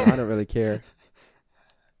sake. I don't really care.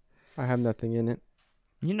 I have nothing in it.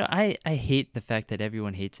 I hate the fact that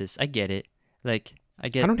everyone hates this. I get it. Like, I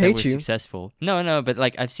get I don't that hate we're you. successful. No, but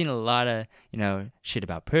like I've seen a lot of, shit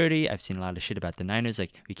about Purdy. I've seen a lot of shit about the Niners.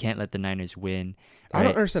 Like, we can't let the Niners win. Right? I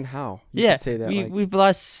don't understand how you can say that. We've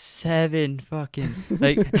lost 7 fucking,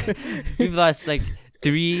 like, we've lost like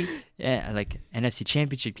 3 like NFC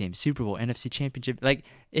Championship games, Super Bowl, NFC Championship. Like,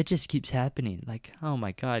 it just keeps happening. Like, oh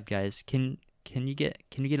my God, guys, can you get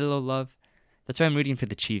a little love? That's why I'm rooting for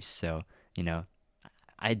the Chiefs. So,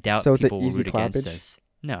 I doubt people will root against us.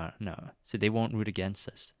 No. So they won't root against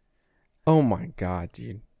us. Oh my God,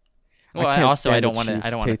 dude. Well, I don't want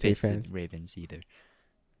to face the Ravens either.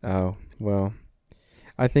 Oh, well.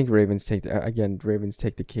 I think Ravens take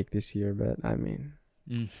the cake this year, but I mean,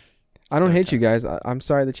 I don't hate you guys. I'm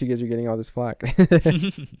sorry that you guys are getting all this flack.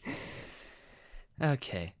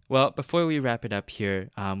 Okay. Well, before we wrap it up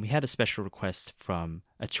here, we had a special request from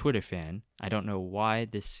a Twitter fan. I don't know why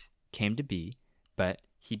this came to be, but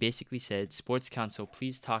he basically said, Sports Council,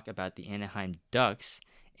 please talk about the Anaheim Ducks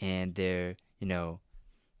and their, and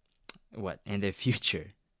their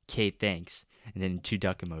future. Okay, thanks. And then 2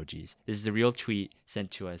 duck emojis. This is a real tweet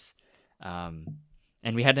sent to us. And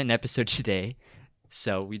we had an episode today,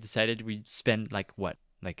 so we decided we'd spend like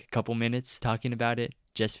a couple minutes talking about it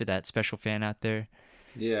just for that special fan out there.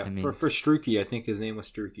 Yeah, for Struki. I think his name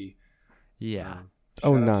was Struki. Yeah.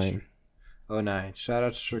 09. 09. Shout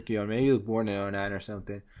out to Struki. Maybe he was born in 09 or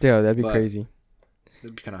something. Yeah, that'd be crazy.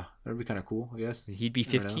 That'd be kind of cool, I guess. He'd be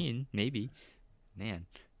 15, maybe. Man.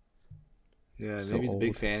 Yeah, So maybe he's a big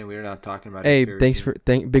old. fan. We're not talking about. Hey,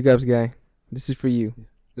 big ups, guy. This is for you.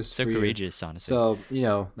 This is so for courageous, you. honestly. So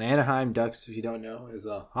the Anaheim Ducks, if you don't know, is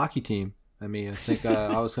a hockey team. I mean, I think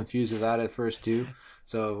I was confused with that at first too.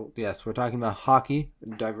 So yes, we're talking about hockey,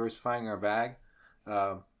 diversifying our bag.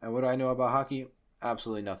 And what do I know about hockey?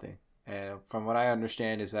 Absolutely nothing. And from what I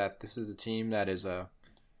understand is that this is a team that is a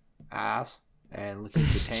ass and looking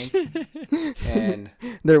to tank. And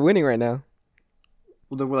they're winning right now.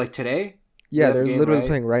 Well, they were like today. Yeah, they're literally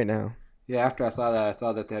playing right now. Yeah, after I saw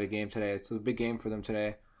that they had a game today. It's a big game for them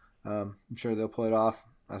today. I'm sure they'll pull it off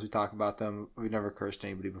as we talk about them. We've never cursed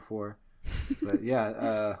anybody before, but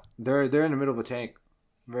yeah, they're in the middle of a tank,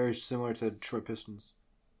 very similar to Detroit Pistons.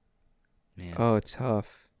 Man. Oh,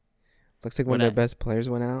 tough. Looks like one of their best players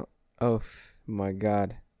went out. Oh my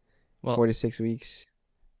God. Well, 46 weeks.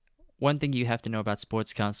 One thing you have to know about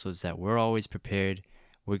Sports Council is that we're always prepared.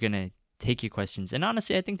 We're gonna take your questions, and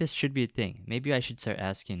honestly, I think this should be a thing. Maybe I should start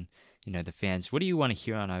asking, the fans, what do you want to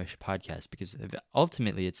hear on our podcast? Because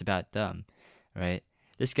ultimately, it's about them, right?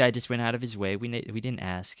 This guy just went out of his way. We didn't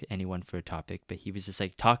ask anyone for a topic, but he was just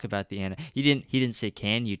like, talk about the He didn't say,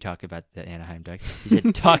 can you talk about the Anaheim Ducks? He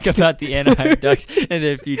said, talk about the Anaheim Ducks and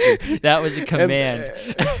their future. That was a command.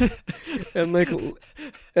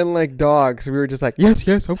 And like dogs, we were just like,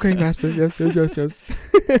 yes, okay, master, yes.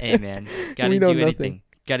 Hey man, gotta do anything. Nothing.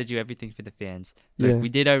 Gotta do everything for the fans. Look, we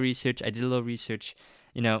did our research. I did a little research.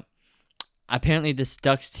 Apparently this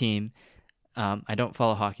Ducks team, I don't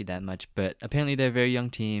follow hockey that much, but apparently they're a very young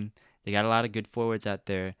team. They got a lot of good forwards out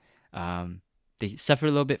there. They suffer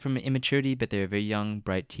a little bit from immaturity, but they're a very young,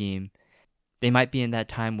 bright team. They might be in that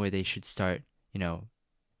time where they should start,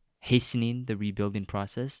 hastening the rebuilding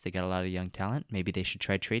process. They got a lot of young talent. Maybe they should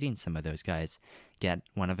try trading some of those guys. Get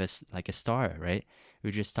one of us like a star, right? We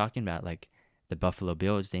were just talking about like the Buffalo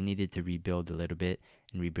Bills. They needed to rebuild a little bit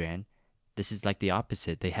and rebrand. This is like the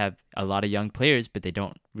opposite. They have a lot of young players, but they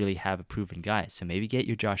don't really have a proven guy. So maybe get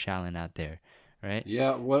your Josh Allen out there, right?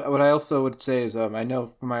 Yeah. What I also would say is I know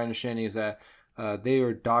from my understanding is that they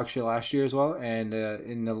were dog shit last year as well, and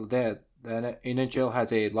in the NHL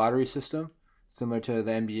has a lottery system similar to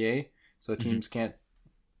the NBA, so teams can't.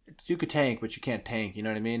 You could tank, but you can't tank. You know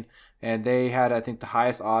what I mean? And they had, I think, the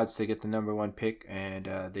highest odds to get the number one pick, and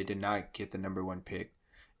they did not get the number one pick.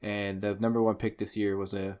 And the number one pick this year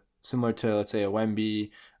was similar to, let's say, a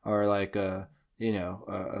Wemby or like a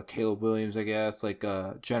Caleb Williams, I guess, like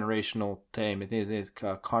a generational team. I think his name is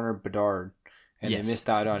Connor Bedard, and they missed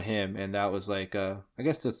out on him, and that was like, I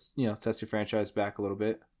guess that's sets your franchise back a little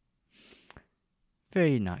bit.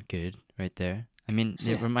 Very not good, right there. I mean,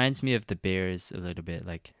 it reminds me of the Bears a little bit.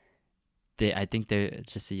 Like, I think they're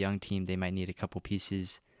just a young team. They might need a couple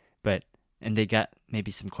pieces, and they got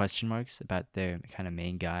maybe some question marks about their kind of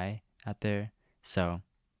main guy out there. So,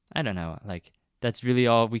 I don't know. Like, that's really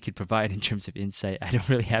all we could provide in terms of insight. I don't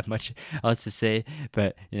really have much else to say,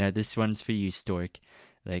 but this one's for you, Stork.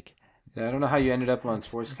 Like, yeah, I don't know how you ended up on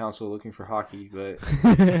Sports Council looking for hockey, but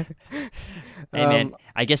hey man,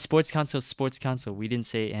 I guess Sports Council is Sports Council. We didn't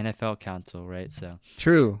say NFL Council, right? So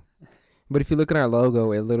true. But if you look at our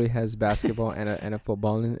logo, it literally has basketball and a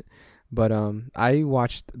football in it. But I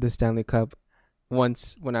watched the Stanley Cup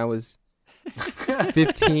once when I was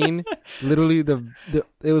 15. Literally,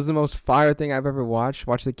 it was the most fire thing I've ever watched.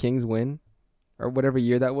 Watch the Kings win, or whatever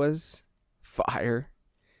year that was. Fire.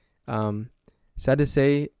 Sad to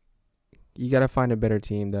say, you gotta find a better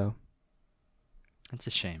team though. That's a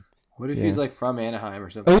shame. What if he's like from Anaheim or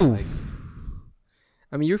something? Oh. Like,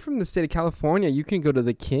 I mean, you're from the state of California. You can go to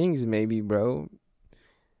the Kings, maybe, bro.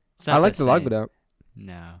 I like the logo though.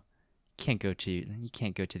 No, you can't go to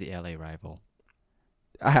the LA rival.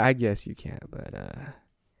 I guess you can, but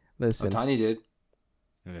listen. Ohtani did.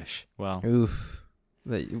 Well. Oof.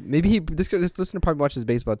 Maybe this listener probably watches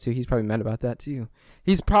baseball too. He's probably mad about that too.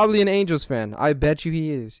 He's probably an Angels fan. I bet you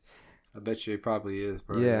he is. I bet you he probably is,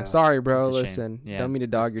 bro. Yeah. Sorry, bro. Listen. Yeah. Don't mean to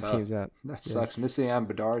dog your teams out. That sucks. Missing on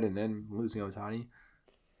Bedard and then losing Ohtani.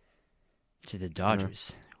 To the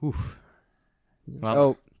Dodgers. Oof.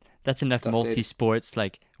 Well, that's enough multi-sports.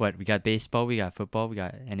 Like, what? We got baseball, we got football, we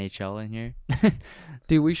got NHL in here.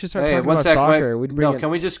 Dude, we should start talking about soccer.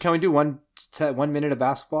 Can we do 1 minute of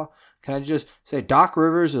basketball? Can I just say Doc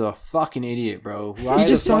Rivers is a fucking idiot, bro? He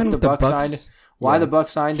just signed with the Bucks. Why the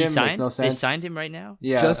Bucks signed him makes no sense. They signed him right now?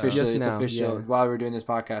 Yeah, just now. It's official. Yeah. While we're doing this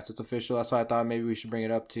podcast, it's official. That's why I thought maybe we should bring it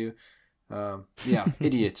up too.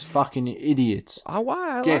 Idiots. Fucking idiots. Why?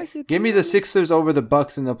 I like it. Give me the Sixers over the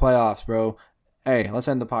Bucks in the playoffs, bro. Hey, let's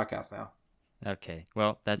end the podcast now. Okay.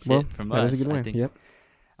 Well, that's it from us. That was a good one. Yep.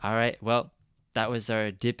 All right. Well, that was our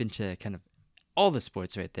dip into kind of all the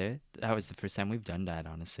sports right there. That was the first time we've done that,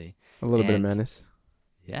 honestly. A little bit of madness.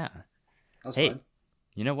 Yeah. That's fun.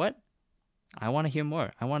 You know what? I want to hear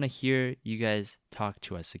more. I want to hear you guys talk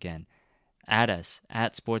to us again. Add us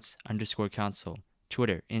at sports_council,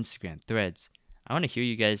 Twitter, Instagram, Threads. I want to hear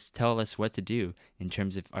you guys tell us what to do in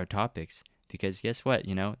terms of our topics. Because guess what?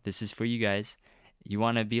 This is for you guys. You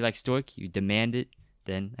want to be like Stork, you demand it,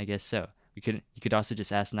 then I guess so. You could also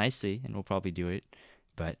just ask nicely, and we'll probably do it.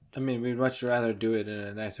 But I mean, we'd much rather do it in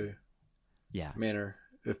a nicer manner,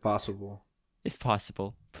 if possible. If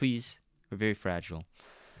possible, please. We're very fragile.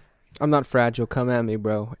 I'm not fragile. Come at me,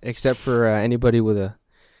 bro. Except for anybody with a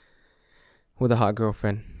hot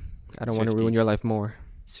girlfriend. I don't want to ruin your life more.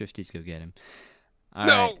 Swifties, go get him. All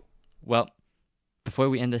right. Well, before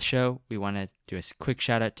we end the show, we want to do a quick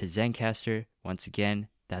shout out to Zencastr. Once again,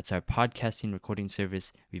 that's our podcasting recording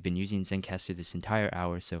service. We've been using Zencastr this entire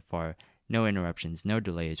hour so far. No interruptions, no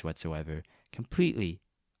delays whatsoever. Completely,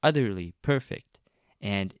 utterly perfect.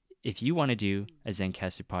 And if you want to do a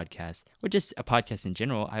Zencastr podcast, or just a podcast in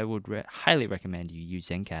general, I would highly recommend you use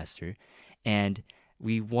Zencastr. And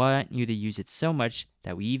we want you to use it so much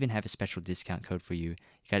that we even have a special discount code for you. You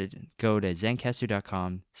got to go to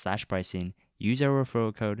zencastr.com/pricing. Use our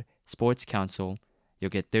referral code, SportsCouncil.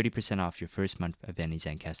 You'll get 30% off your first month of any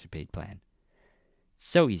Zencastr paid plan.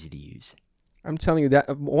 So easy to use. I'm telling you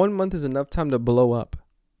that 1 month is enough time to blow up.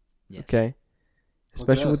 Yes. Okay?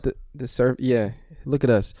 Especially with the serve. Yeah, look at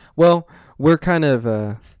us. Well, we're kind of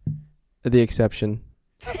the exception.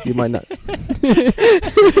 You might not.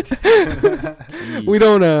 We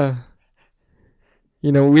don't,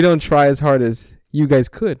 we don't try as hard as you guys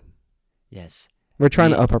could. Yes. We're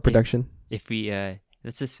trying to up our production. If we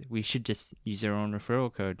we should just use our own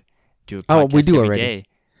referral code. do a podcast we do every already. day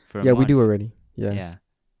for a Yeah, we month. do already. Yeah. Yeah.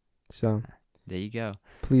 So There you go.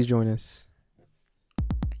 please join us.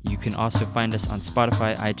 You can also find us on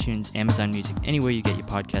Spotify, iTunes, Amazon Music, anywhere you get your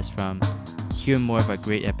podcast from. Hear more of our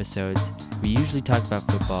great episodes. We usually talk about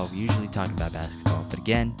football. We usually talk about basketball. But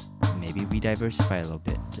again, maybe we diversify a little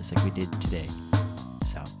bit, just like we did today.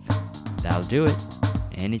 So that'll do it.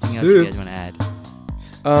 Anything else you guys want to add?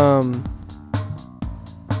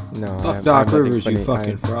 No. Fuck Doc Rivers, you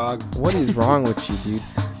fucking frog. What is wrong with you,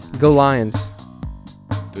 dude? Go Lions.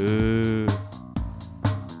 Boo.